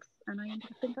physical health, and I ended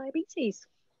up in diabetes.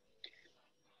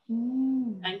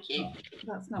 Thank you.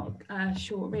 That's not a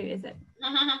short route, is it?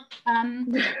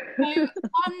 So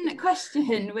one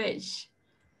question, which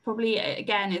probably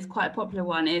again is quite a popular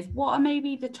one, is what are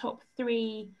maybe the top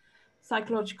 3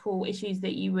 psychological issues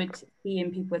that you would see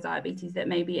in people with diabetes that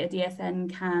maybe a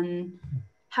DSN can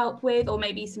help with, or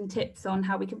maybe some tips on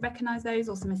how we can recognise those,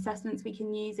 or some assessments we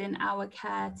can use in our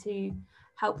care to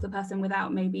help the person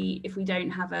without, maybe if we don't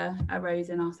have a ROSE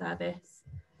in our service?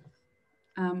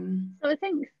 So I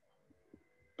think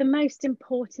the most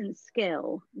important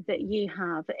skill that you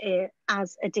have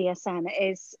as a DSN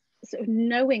is sort of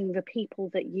knowing the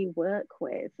people that you work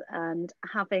with and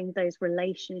having those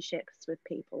relationships with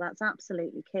people. That's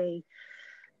absolutely key.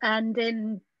 And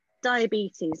in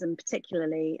diabetes, and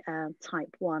particularly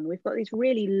type 1, we've got these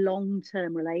really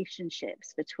long-term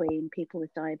relationships between people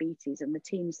with diabetes and the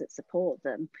teams that support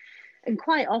them. And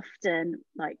quite often,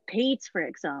 like peds, for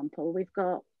example, we've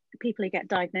got people who get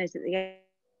diagnosed at the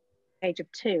age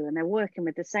of 2 and they're working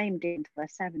with the same dude until they're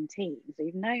 17. So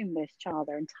you've known this child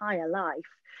their entire life.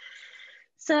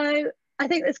 So I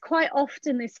think there's quite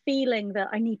often this feeling that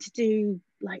I need to do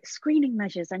like screening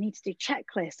measures, I need to do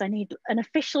checklists, I need an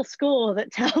official score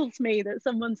that tells me that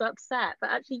someone's upset.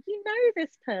 But actually, you know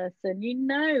this person, you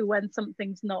know when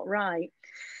something's not right.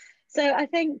 So I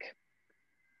think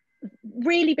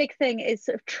really big thing is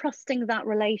sort of trusting that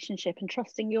relationship and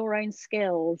trusting your own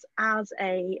skills as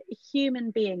a human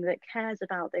being that cares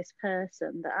about this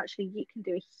person, that actually you can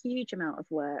do a huge amount of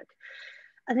work.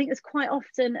 I think there's quite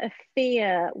often a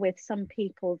fear with some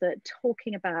people that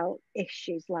talking about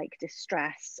issues like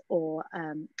distress or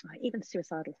even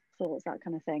suicidal thoughts, that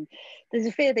kind of thing, there's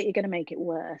a fear that you're going to make it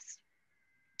worse.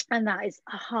 And that is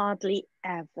hardly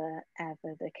ever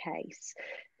the case.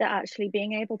 That actually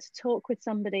being able to talk with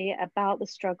somebody about the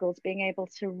struggles, being able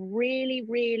to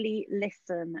really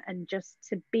listen and just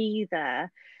to be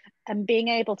there, and being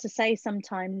able to say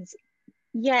sometimes,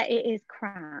 yeah, it is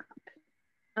crap,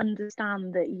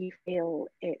 understand that you feel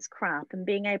it's crap, and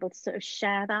being able to sort of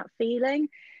share that feeling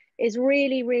is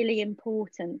really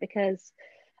important. Because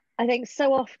I think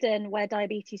so often where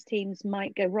diabetes teams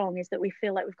might go wrong is that we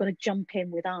feel like we've got to jump in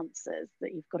with answers,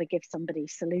 that you've got to give somebody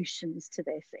solutions to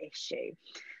this issue.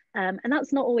 And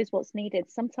that's not always what's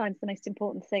needed. Sometimes the most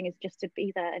important thing is just to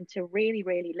be there and to really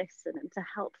listen and to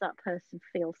help that person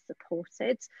feel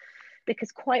supported.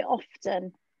 Because quite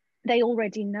often they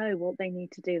already know what they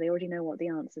need to do. They already know what the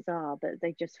answers are, but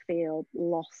they just feel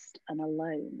lost and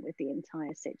alone with the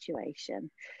entire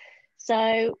situation.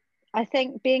 So I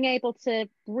think being able to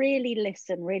really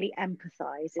listen, really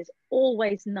empathize is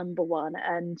always number one.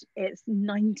 And it's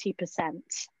 90%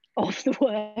 of the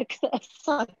work that a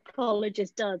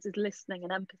psychologist does is listening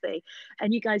and empathy.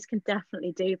 And you guys can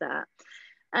definitely do that.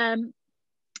 And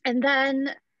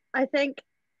then I think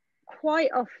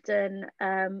quite often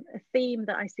a theme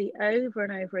that I see over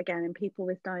and over again in people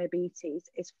with diabetes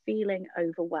is feeling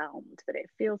overwhelmed, that it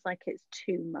feels like it's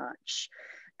too much.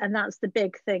 And that's the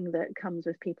big thing that comes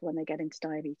with people when they get into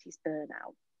diabetes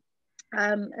burnout.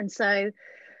 And so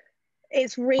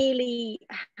it's really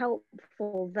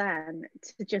helpful then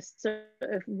to just sort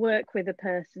of work with a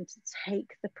person to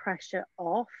take the pressure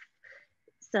off.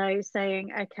 So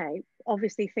saying, okay,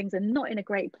 obviously things are not in a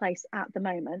great place at the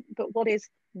moment, but what is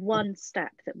one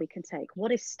step that we can take?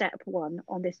 What is step one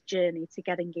on this journey to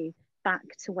getting you back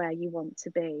to where you want to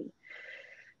be?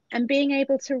 And being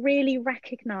able to really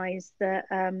recognize that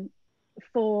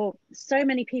for so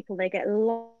many people, they get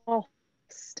lost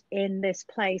in this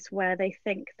place where they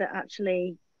think that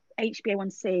actually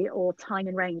HbA1c or time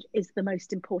in range is the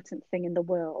most important thing in the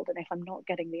world. And if I'm not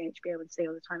getting the HbA1c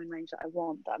or the time in range that I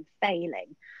want, that I'm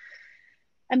failing.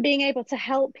 And being able to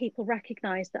help people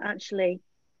recognize that actually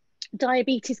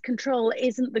diabetes control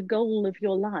isn't the goal of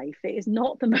your life. It is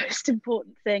not the most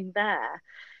important thing there.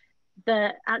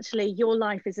 That actually your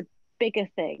life is a bigger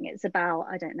thing. It's about,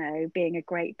 I don't know, being a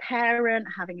great parent,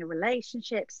 having a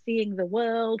relationship, seeing the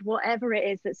world, whatever it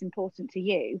is that's important to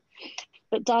you.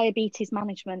 But diabetes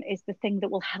management is the thing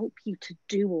that will help you to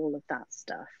do all of that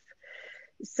stuff.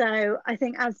 So I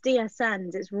think as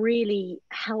DSNs, it's really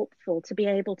helpful to be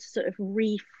able to sort of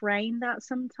reframe that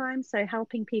sometimes. So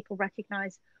helping people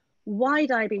recognize why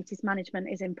diabetes management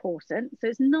is important. So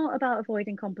it's not about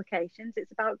avoiding complications.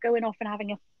 It's about going off and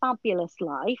having a fabulous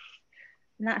life.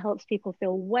 And that helps people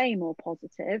feel way more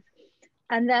positive.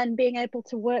 And then being able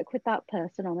to work with that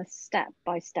person on a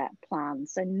step-by-step plan.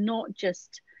 So not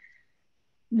just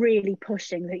really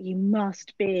pushing that you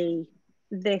must be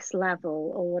this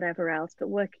level or whatever else, but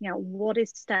working out what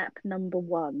is step number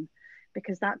one,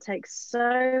 because that takes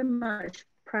so much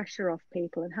pressure off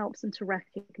people and helps them to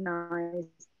recognize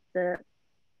that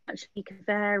actually you can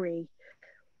vary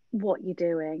what you're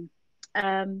doing.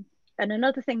 And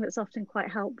another thing that's often quite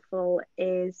helpful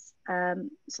is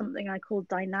something I call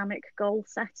dynamic goal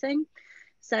setting.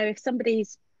 So if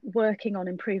somebody's working on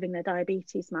improving their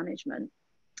diabetes management,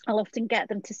 I'll often get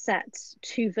them to set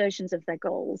 2 versions of their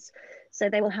goals. So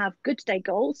they will have good day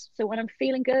goals. So when I'm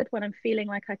feeling good, when I'm feeling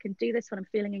like I can do this, when I'm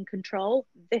feeling in control,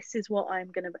 this is what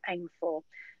I'm going to aim for.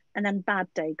 And then bad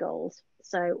day goals.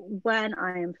 So when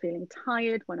I am feeling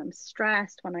tired, when I'm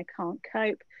stressed, when I can't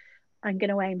cope, I'm going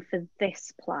to aim for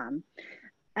this plan.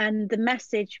 And the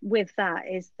message with that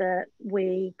is that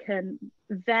we can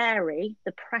vary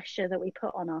the pressure that we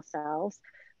put on ourselves,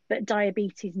 but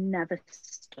diabetes never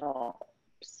stops.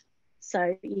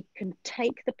 So you can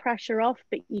take the pressure off,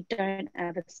 but you don't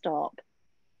ever stop.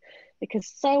 Because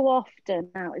so often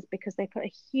now is because they put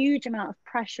a huge amount of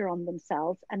pressure on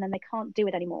themselves and then they can't do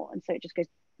it anymore. And so it just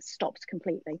stops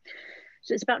completely.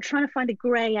 So it's about trying to find the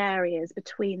grey areas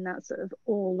between that sort of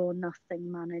all or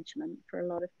nothing management for a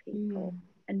lot of people.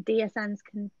 And DSNs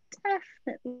can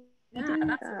definitely do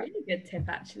that's that. a really good tip,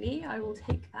 actually. I will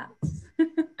take that.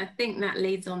 I think that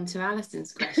leads on to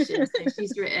Alison's question. So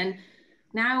she's written,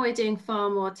 now we're doing far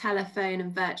more telephone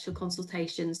and virtual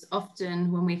consultations,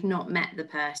 often when we've not met the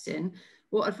person.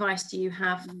 What advice do you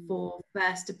have for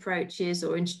first approaches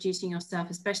or introducing yourself,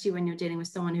 especially when you're dealing with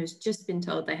someone who's just been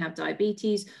told they have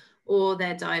diabetes or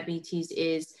their diabetes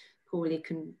is poorly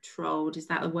controlled? Is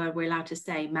that the word we're allowed to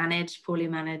say? Managed, poorly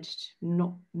managed?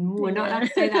 Not, we're not allowed to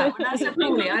say that. We're not so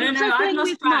poorly. I don't know. I've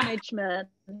lost track. Management.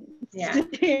 Yeah.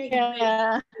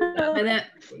 Yeah. But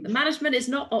the management is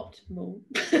not optimal.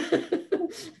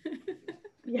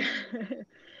 Yeah.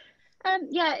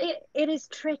 Yeah, it is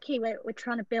tricky. We're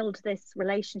trying to build this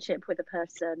relationship with a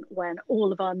person when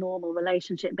all of our normal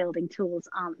relationship building tools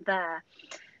aren't there.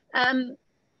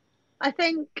 I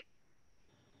think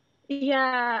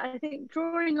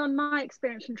drawing on my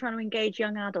experience from trying to engage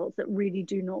young adults that really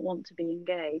do not want to be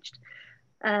engaged,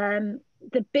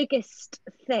 the biggest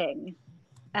thing,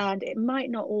 and it might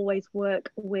not always work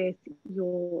with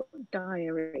your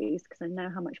diaries, because I know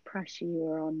how much pressure you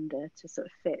are under to sort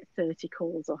of fit 30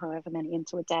 calls or however many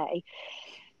into a day.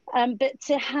 But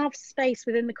to have space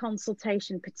within the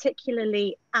consultation,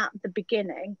 particularly at the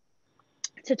beginning,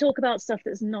 to talk about stuff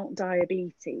that's not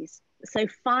diabetes. So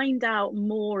find out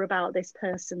more about this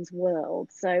person's world.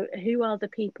 So who are the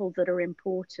people that are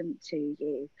important to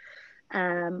you?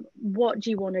 What do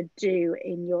you want to do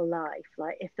in your life?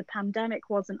 Like, if the pandemic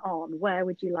wasn't on, where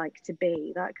would you like to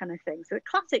be? That kind of thing. So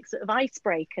classic sort of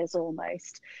icebreakers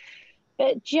almost,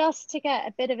 but just to get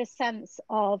a bit of a sense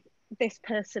of this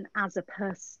person as a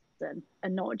person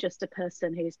and not just a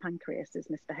person whose pancreas is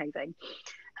misbehaving,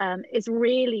 is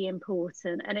really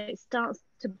important. And it starts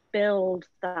to build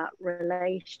that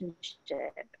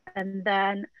relationship. And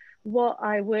then what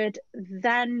I would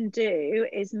then do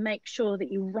is make sure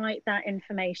that you write that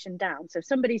information down. So if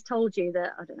somebody's told you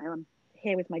that, I don't know, I'm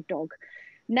here with my dog,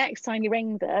 next time you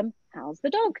ring them, how's the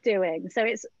dog doing? So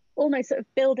it's almost sort of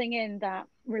building in that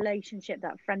relationship,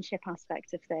 that friendship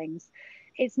aspect of things.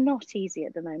 It's not easy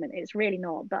at the moment. It's really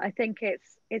not. But I think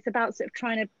it's about sort of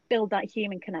trying to build that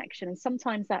human connection. And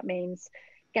sometimes that means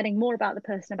getting more about the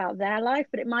person, about their life,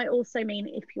 but it might also mean,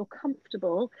 if you're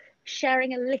comfortable,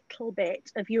 sharing a little bit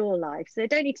of your life. So they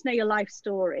don't need to know your life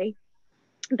story,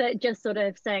 but just sort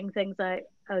of saying things like,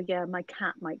 oh yeah, my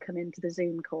cat might come into the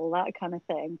Zoom call, that kind of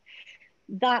thing.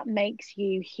 That makes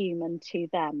you human to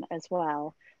them as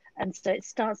well. And so it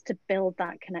starts to build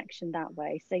that connection that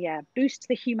way. So yeah, boost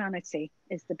the humanity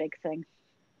is the big thing.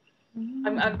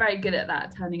 I'm very good at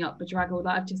that, turning up bedraggled.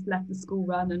 I've just left the school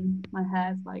run and my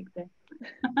hair's like this.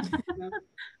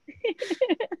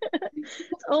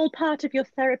 It's all part of your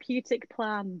therapeutic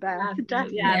plan, Beth.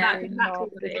 Definitely. Yeah, that's exactly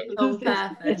what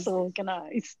it is.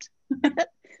 Disorganized.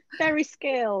 Very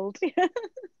skilled.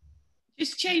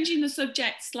 Just changing the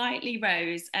subject slightly,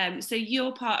 Rose. So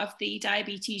you're part of the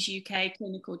Diabetes UK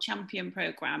Clinical Champion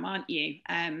Programme, aren't you?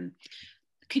 Can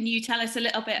you tell us a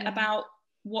little bit about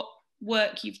what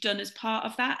work you've done as part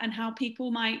of that and how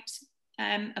people might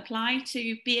apply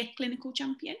to be a clinical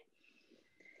champion?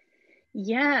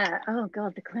 Yeah, oh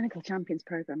God, the Clinical Champions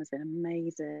program has been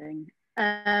amazing.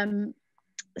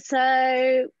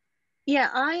 So yeah,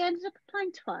 I ended up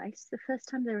applying twice. The first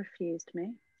time they refused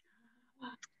me.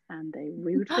 And they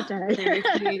rued for day.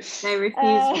 they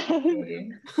refused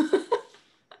you.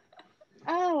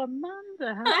 Oh,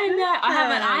 Amanda, how I know.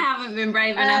 I haven't been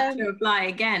brave enough to apply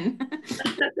again.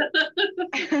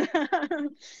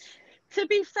 To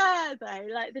be fair though,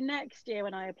 like the next year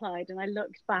when I applied and I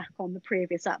looked back on the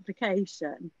previous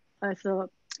application, I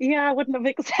thought, yeah, I wouldn't have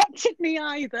accepted me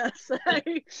either. So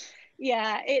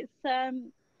yeah, it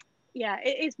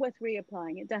is worth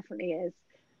reapplying. It definitely is.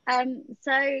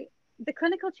 So the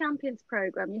Clinical Champions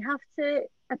program, you have to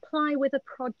apply with a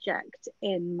project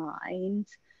in mind.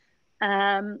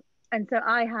 And so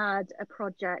I had a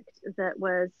project that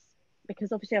was,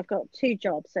 because obviously I've got 2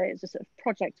 jobs, so it's a sort of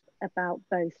project about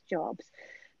both jobs.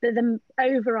 But the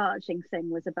overarching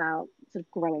thing was about sort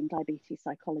of growing diabetes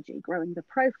psychology, growing the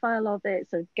profile of it,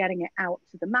 so getting it out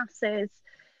to the masses.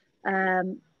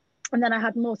 And then I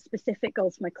had more specific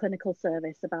goals for my clinical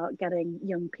service about getting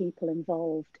young people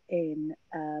involved in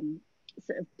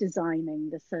sort of designing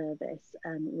the service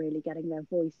and really getting their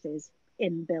voices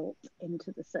inbuilt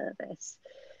into the service.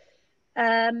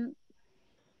 And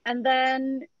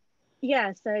then,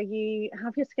 yeah, so you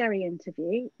have your scary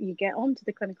interview, you get onto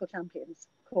the Clinical Champions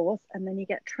course, and then you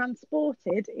get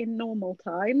transported in normal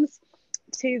times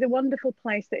to the wonderful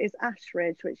place that is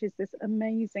Ashridge, which is this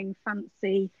amazing,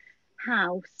 fancy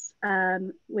house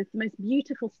with the most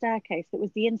beautiful staircase that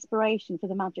was the inspiration for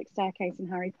the magic staircase in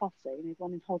Harry Potter, you know, the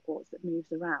one in Hogwarts that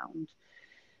moves around.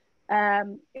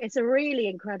 It's a really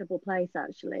incredible place,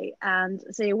 actually. And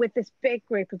so you're with this big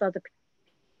group of other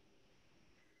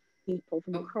people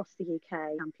from across the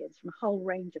UK, champions from a whole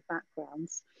range of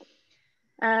backgrounds.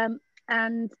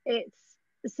 And it's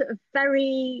sort of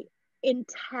very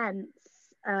intense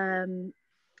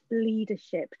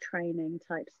leadership training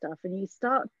type stuff. And you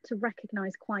start to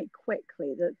recognize quite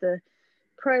quickly that the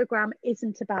program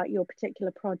isn't about your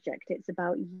particular project, it's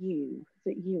about you,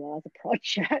 that you are the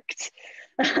project,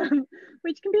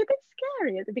 which can be a bit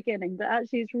scary at the beginning, but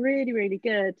actually it's really, really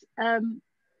good.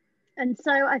 And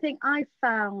so I think I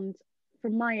found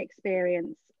from my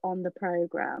experience on the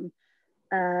program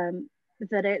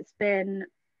that it's been,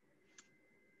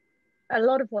 a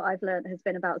lot of what I've learned has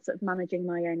been about sort of managing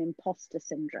my own imposter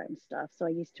syndrome stuff. So I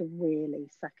used to really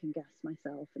second guess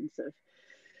myself and sort of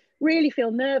really feel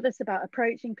nervous about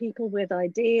approaching people with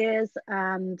ideas,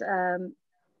 and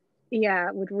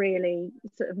would really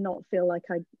sort of not feel like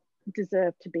I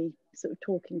deserve to be sort of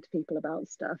talking to people about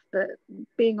stuff. But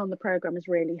being on the program has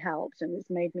really helped, and it's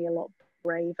made me a lot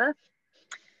braver,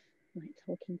 like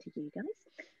talking to you guys.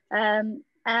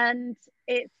 And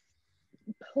it's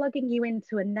plugging you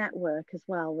into a network as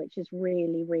well, which is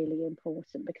really, really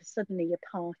important, because suddenly you're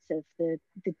part of the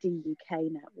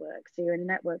DUK network. So you're in a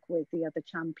network with the other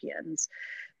champions,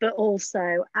 but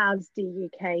also as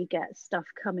DUK gets stuff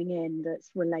coming in that's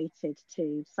related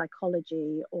to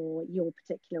psychology or your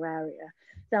particular area,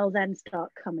 they'll then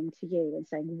start coming to you and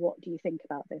saying, what do you think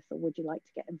about this? Or would you like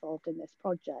to get involved in this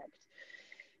project?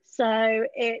 So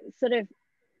it sort of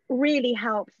really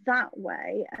helped that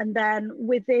way. And then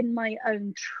within my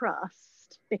own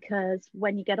trust, because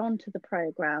when you get onto the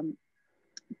program,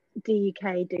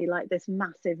 DUK do like this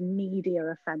massive media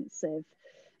offensive,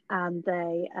 and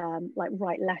they like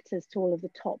write letters to all of the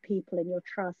top people in your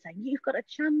trust saying, you've got a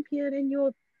champion in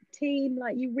your team,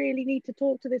 like you really need to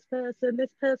talk to this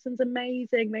person's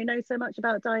amazing, they know so much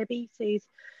about diabetes.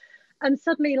 And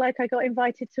suddenly, like, I got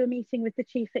invited to a meeting with the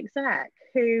chief exec,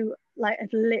 who, like,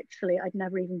 I'd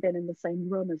never even been in the same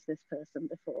room as this person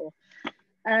before.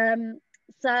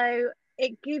 So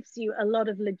it gives you a lot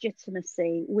of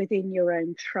legitimacy within your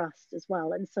own trust as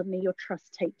well. And suddenly your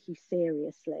trust takes you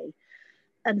seriously.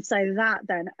 And so that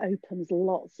then opens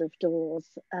lots of doors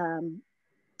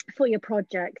for your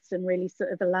projects, and really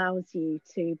sort of allows you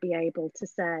to be able to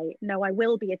say, no, I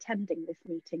will be attending this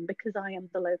meeting because I am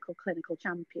the local clinical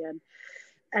champion.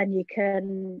 And you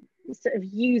can sort of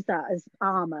use that as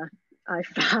armor, I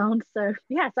found. So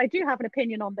yes, I do have an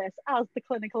opinion on this as the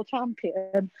clinical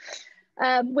champion,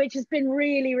 which has been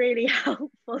really, really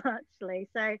helpful, actually.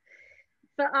 So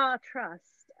for our trust,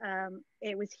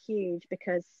 it was huge,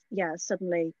 because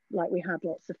suddenly, like, we had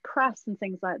lots of press and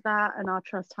things like that, and our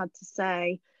trust had to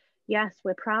say, yes,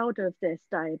 we're proud of this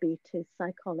diabetes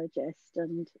psychologist,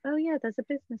 and oh yeah, there's a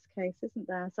business case, isn't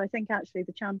there? So I think actually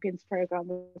the Champions program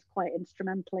was quite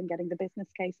instrumental in getting the business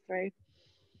case through.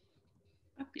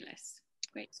 Fabulous.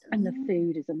 Great stuff. And the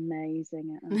food is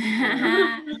amazing.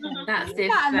 That's a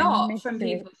lot from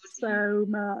people so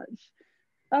much.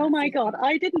 Oh my God,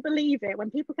 I didn't believe it when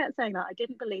people kept saying that. I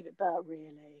didn't believe it, but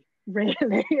really,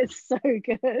 it's so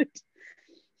good.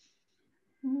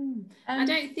 I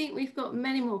don't think we've got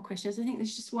many more questions. I think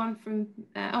there's just one from,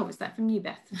 is that from you,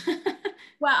 Beth?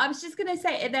 Well, I was just going to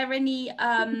say, are there any,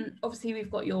 obviously we've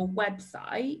got your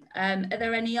website, are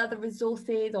there any other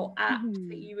resources or apps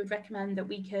that you would recommend that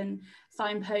we can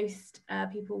signpost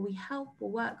people we help or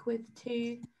work with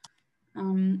to,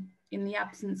 in the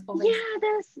absence of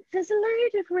there's a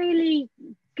load of really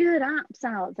good apps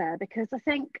out there, because I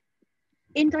think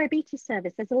in diabetes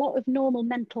service there's a lot of normal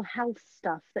mental health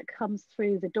stuff that comes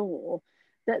through the door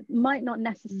that might not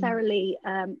necessarily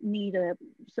need a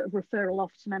sort of referral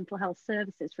off to mental health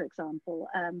services, for example.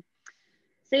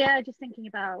 So yeah, just thinking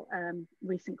about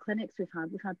recent clinics we've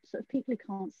had sort of people who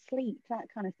can't sleep, that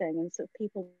kind of thing, and sort of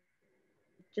people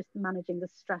just managing the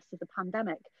stress of the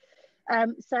pandemic.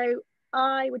 So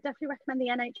I would definitely recommend the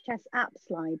NHS apps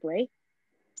library,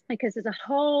 because there's a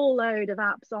whole load of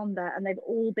apps on there and they've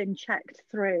all been checked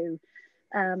through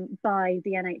by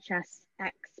the NHS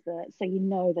experts, so you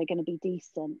know they're going to be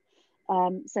decent.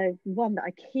 So one that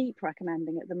I keep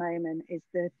recommending at the moment is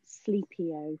the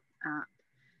Sleepio app,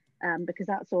 because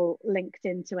that's all linked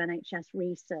into NHS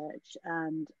research,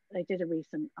 and they did a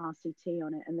recent RCT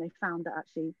on it, and they found that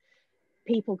actually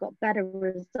people got better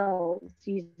results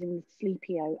using the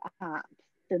Sleepio app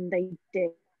than they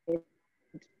did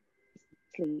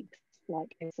sleep.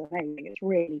 Like, it's amazing, it's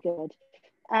really good.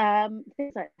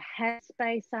 Things like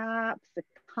Headspace apps, the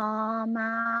Calm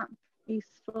app,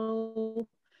 useful.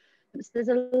 So there's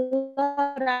a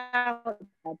lot out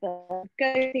there, but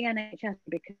go to the NHS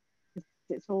because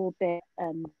it's all been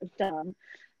done.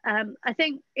 I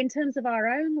think in terms of our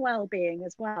own well-being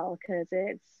as well, because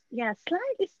it's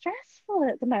slightly stressful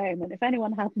at the moment, if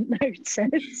anyone hadn't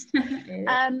noticed.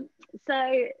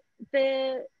 So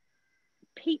the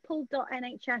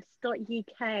people.nhs.uk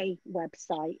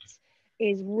website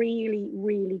is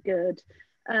really good.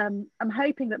 I'm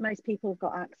hoping that most people have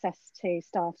got access to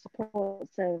staff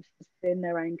support services in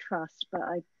their own trust, but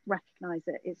I recognise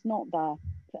that it's not there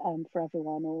for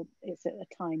everyone, or it's at a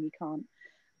time you can't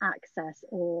access,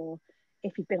 or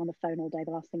if you've been on the phone all day,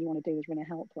 the last thing you want to do is ring a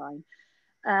helpline.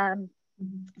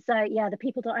 So yeah, the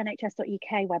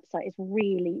people.nhs.uk website is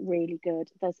really good.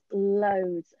 There's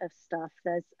loads of stuff.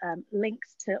 There's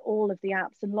links to all of the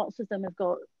apps, and lots of them have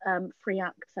got free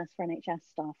access for NHS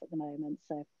staff at the moment,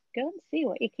 so go and see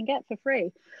what you can get for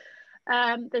free.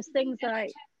 There's things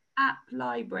like app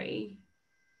library.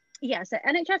 Yeah, so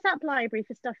NHS app library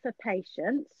for stuff for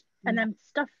patients, and then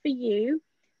stuff for you,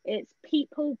 it's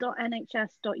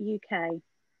people.nhs.uk.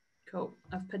 Cool.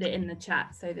 I've put it in the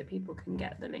chat so that people can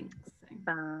get the links. So.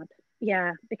 Fab.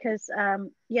 Yeah, because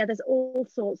there's all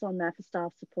sorts on there for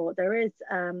staff support. There is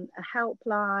a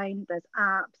helpline, there's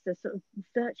apps, there's sort of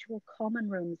virtual common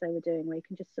rooms they were doing where you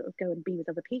can just sort of go and be with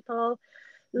other people.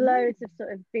 Loads of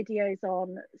sort of videos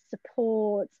on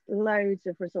support, loads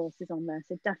of resources on there.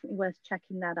 So definitely worth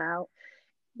checking that out.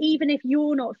 Even if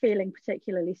you're not feeling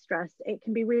particularly stressed, it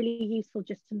can be really useful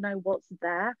just to know what's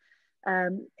there.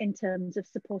 In terms of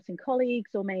supporting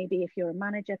colleagues, or maybe if you're a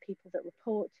manager, people that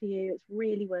report to you, it's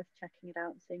really worth checking it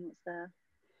out and seeing what's there.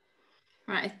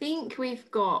 Right, I think we've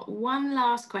got one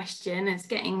last question. It's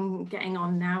getting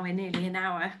on now. We're nearly an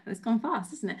hour. It's gone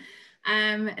fast, isn't it?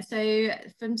 So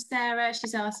from Sarah,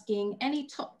 she's asking, any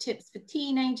top tips for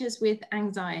teenagers with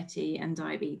anxiety and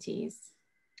diabetes?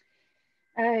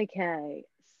 Okay,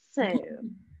 so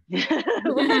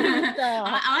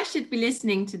I should be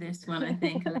listening to this one, I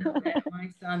think, a little bit. My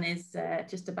son is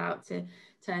just about to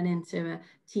turn into a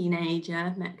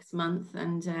teenager next month,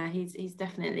 and he's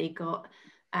definitely got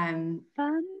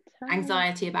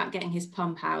anxiety about getting his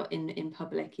pump out in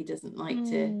public. He doesn't like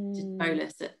to just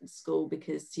bolus at school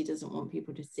because he doesn't want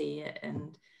people to see it.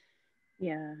 And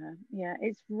yeah,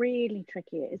 it's really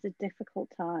tricky. It's a difficult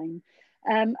time.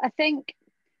 I think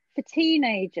for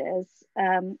teenagers,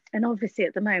 and obviously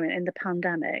at the moment in the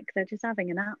pandemic, they're just having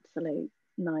an absolute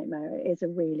nightmare. It is a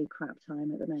really crap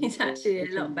time at the moment. It's actually a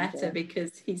lot better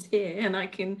because he's here and I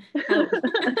can help.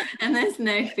 And there's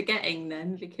no forgetting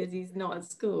then because he's not at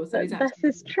school. So he's this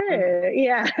is true,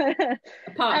 yeah.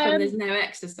 Apart from there's no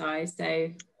exercise,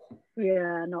 so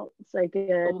yeah, not so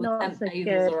good. All not the so temp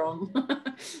good. are on.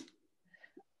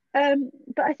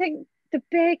 But I think the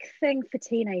big thing for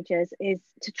teenagers is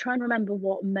to try and remember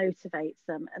what motivates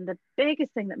them. And the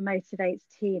biggest thing that motivates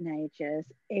teenagers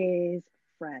is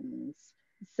friends.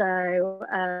 So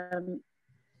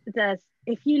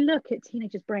if you look at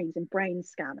teenagers' brains in brain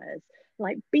scanners,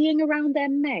 like being around their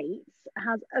mates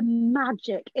has a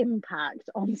magic impact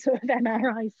on sort of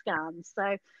MRI scans.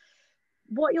 So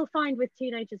what you'll find with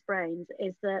teenagers' brains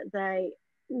is that they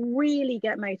really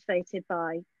get motivated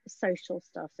by social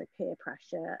stuff, so peer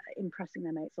pressure, impressing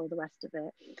their mates, all the rest of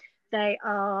it. They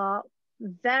are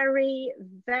very,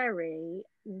 very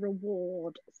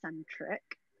reward centric.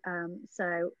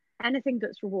 So anything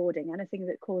that's rewarding, anything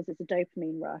that causes a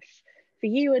dopamine rush, for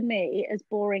you and me as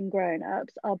boring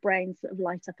grown-ups, our brains sort of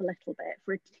light up a little bit.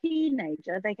 For a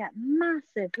teenager, they get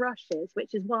massive rushes,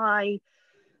 which is why,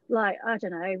 like, I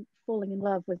don't know, falling in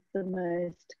love with the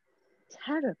most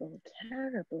terrible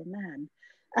men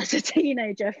as a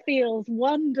teenager feels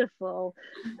wonderful,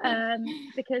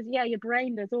 because yeah, your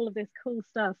brain does all of this cool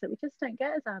stuff that we just don't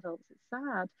get as adults. It's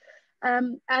sad.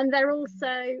 And they're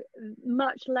also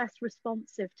much less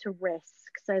responsive to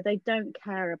risk, so they don't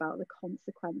care about the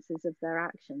consequences of their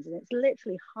actions, and it's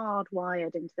literally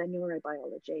hardwired into their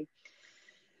neurobiology.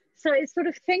 So it's sort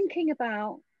of thinking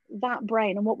about that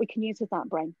brain and what we can use with that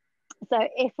brain. So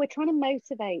if we're trying to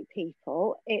motivate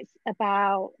people, it's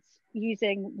about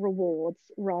using rewards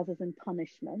rather than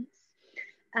punishments.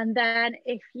 And then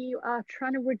if you are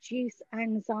trying to reduce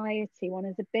anxiety, one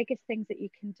of the biggest things that you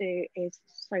can do is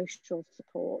social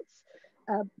supports,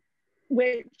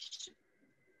 which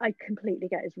I completely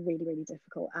get is really, really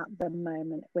difficult at the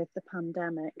moment with the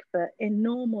pandemic. But in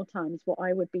normal times, what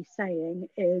I would be saying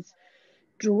is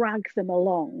drag them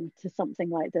along to something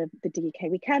like the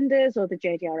DK Weekenders or the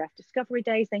JDRF Discovery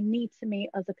Days. They need to meet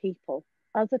other people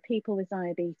with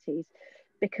diabetes,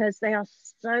 because they are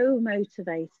so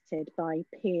motivated by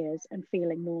peers and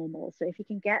feeling normal. So if you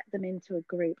can get them into a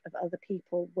group of other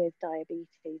people with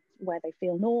diabetes where they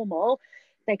feel normal,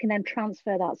 they can then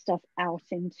transfer that stuff out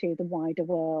into the wider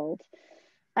world.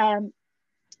 I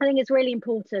think it's really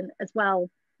important as well,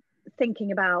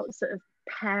 thinking about sort of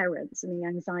parents and the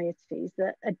anxieties,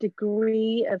 that a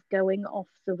degree of going off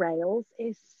the rails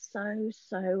is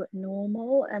so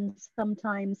normal. And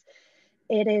sometimes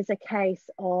it is a case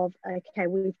of, okay,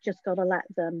 we've just got to let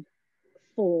them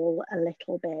fall a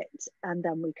little bit and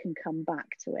then we can come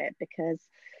back to it, because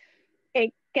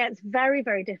it gets very,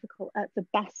 very difficult at the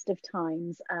best of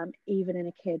times, even in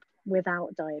a kid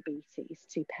without diabetes,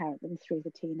 to parent them through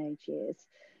the teenage years.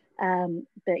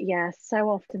 But yeah,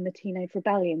 so often the teenage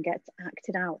rebellion gets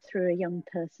acted out through a young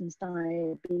person's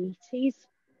diabetes.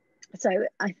 So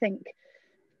I think,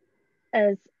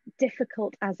 as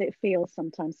difficult as it feels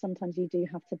sometimes you do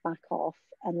have to back off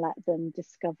and let them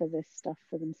discover this stuff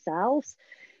for themselves.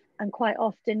 And quite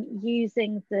often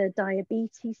using the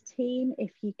diabetes team,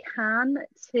 if you can,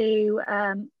 to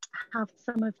have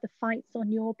some of the fights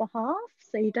on your behalf,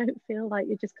 so you don't feel like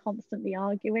you're just constantly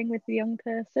arguing with the young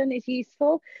person, is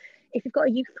useful. If you've got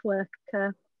a youth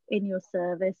worker in your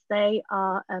service, they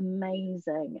are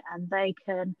amazing, and they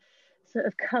can sort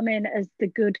of come in as the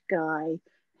good guy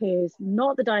who's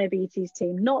not the diabetes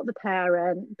team, not the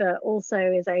parent, but also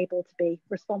is able to be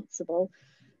responsible.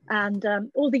 And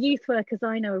all the youth workers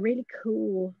I know are really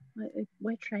cool. Like,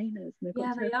 wear trainers and they've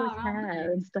got turquoise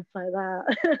hair and stuff like that.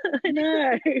 I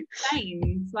know.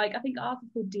 Names, like I think ours is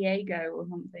called Diego or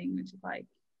something, which is like,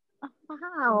 oh,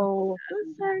 wow,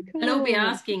 that's so cool. And I'll be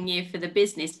asking you for the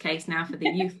business case now for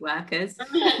the youth workers.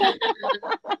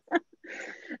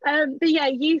 But yeah,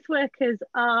 youth workers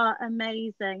are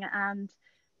amazing, and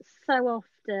so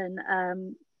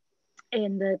often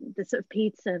in the sort of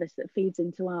PED service that feeds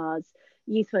into ours,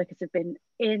 youth workers have been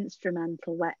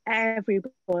instrumental, where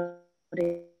everybody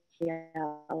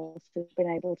else has been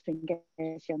able to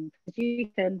engage young. You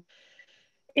can,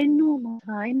 in normal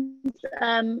times,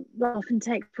 often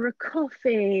take for a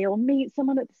coffee or meet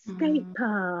someone at the skate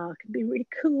park and be really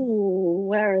cool,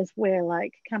 whereas we're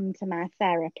like, come to my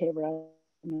therapy room.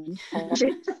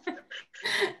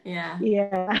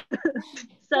 Yeah.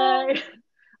 So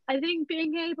I think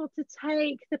being able to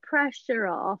take the pressure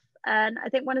off, and I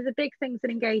think one of the big things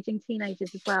in engaging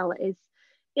teenagers as well is,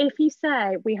 if you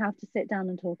say we have to sit down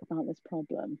and talk about this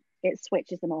problem, it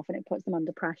switches them off and it puts them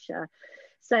under pressure.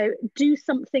 So do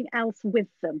something else with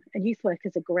them, and youth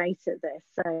workers are great at this.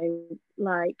 So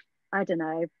like, I don't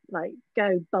know, like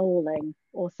go bowling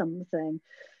or something,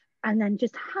 and then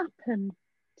just happen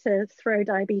to throw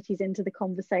diabetes into the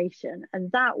conversation.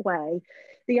 And that way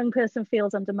the young person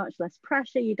feels under much less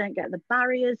pressure. You don't get the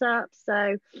barriers up.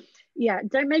 So yeah,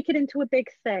 don't make it into a big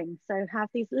thing. So have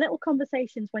these little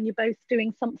conversations when you're both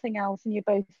doing something else and you're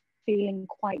both feeling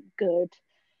quite good,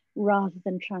 rather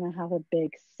than trying to have a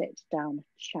big sit down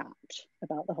chat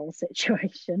about the whole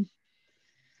situation.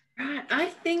 Right, I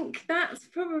think that's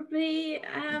probably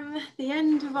the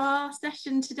end of our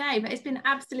session today, but it's been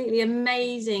absolutely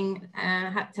amazing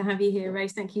to have you here,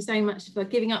 Rose. Thank you so much for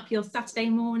giving up your Saturday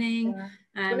morning.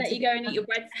 We'll let you go and eat your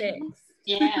breadsticks.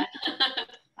 Yeah.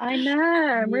 I know,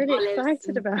 I'm really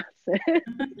excited about it.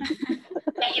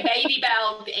 Get your baby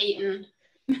bell eaten.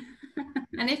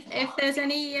 And if there's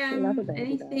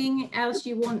anything else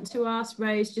you want to ask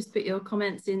Rose, just put your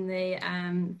comments in the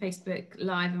Facebook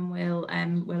Live,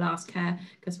 and we'll ask her,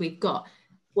 because we've got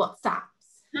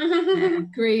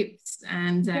WhatsApps, groups,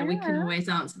 and we can always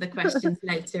answer the questions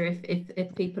later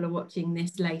if people are watching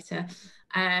this later.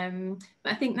 But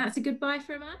I think that's a goodbye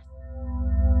from us.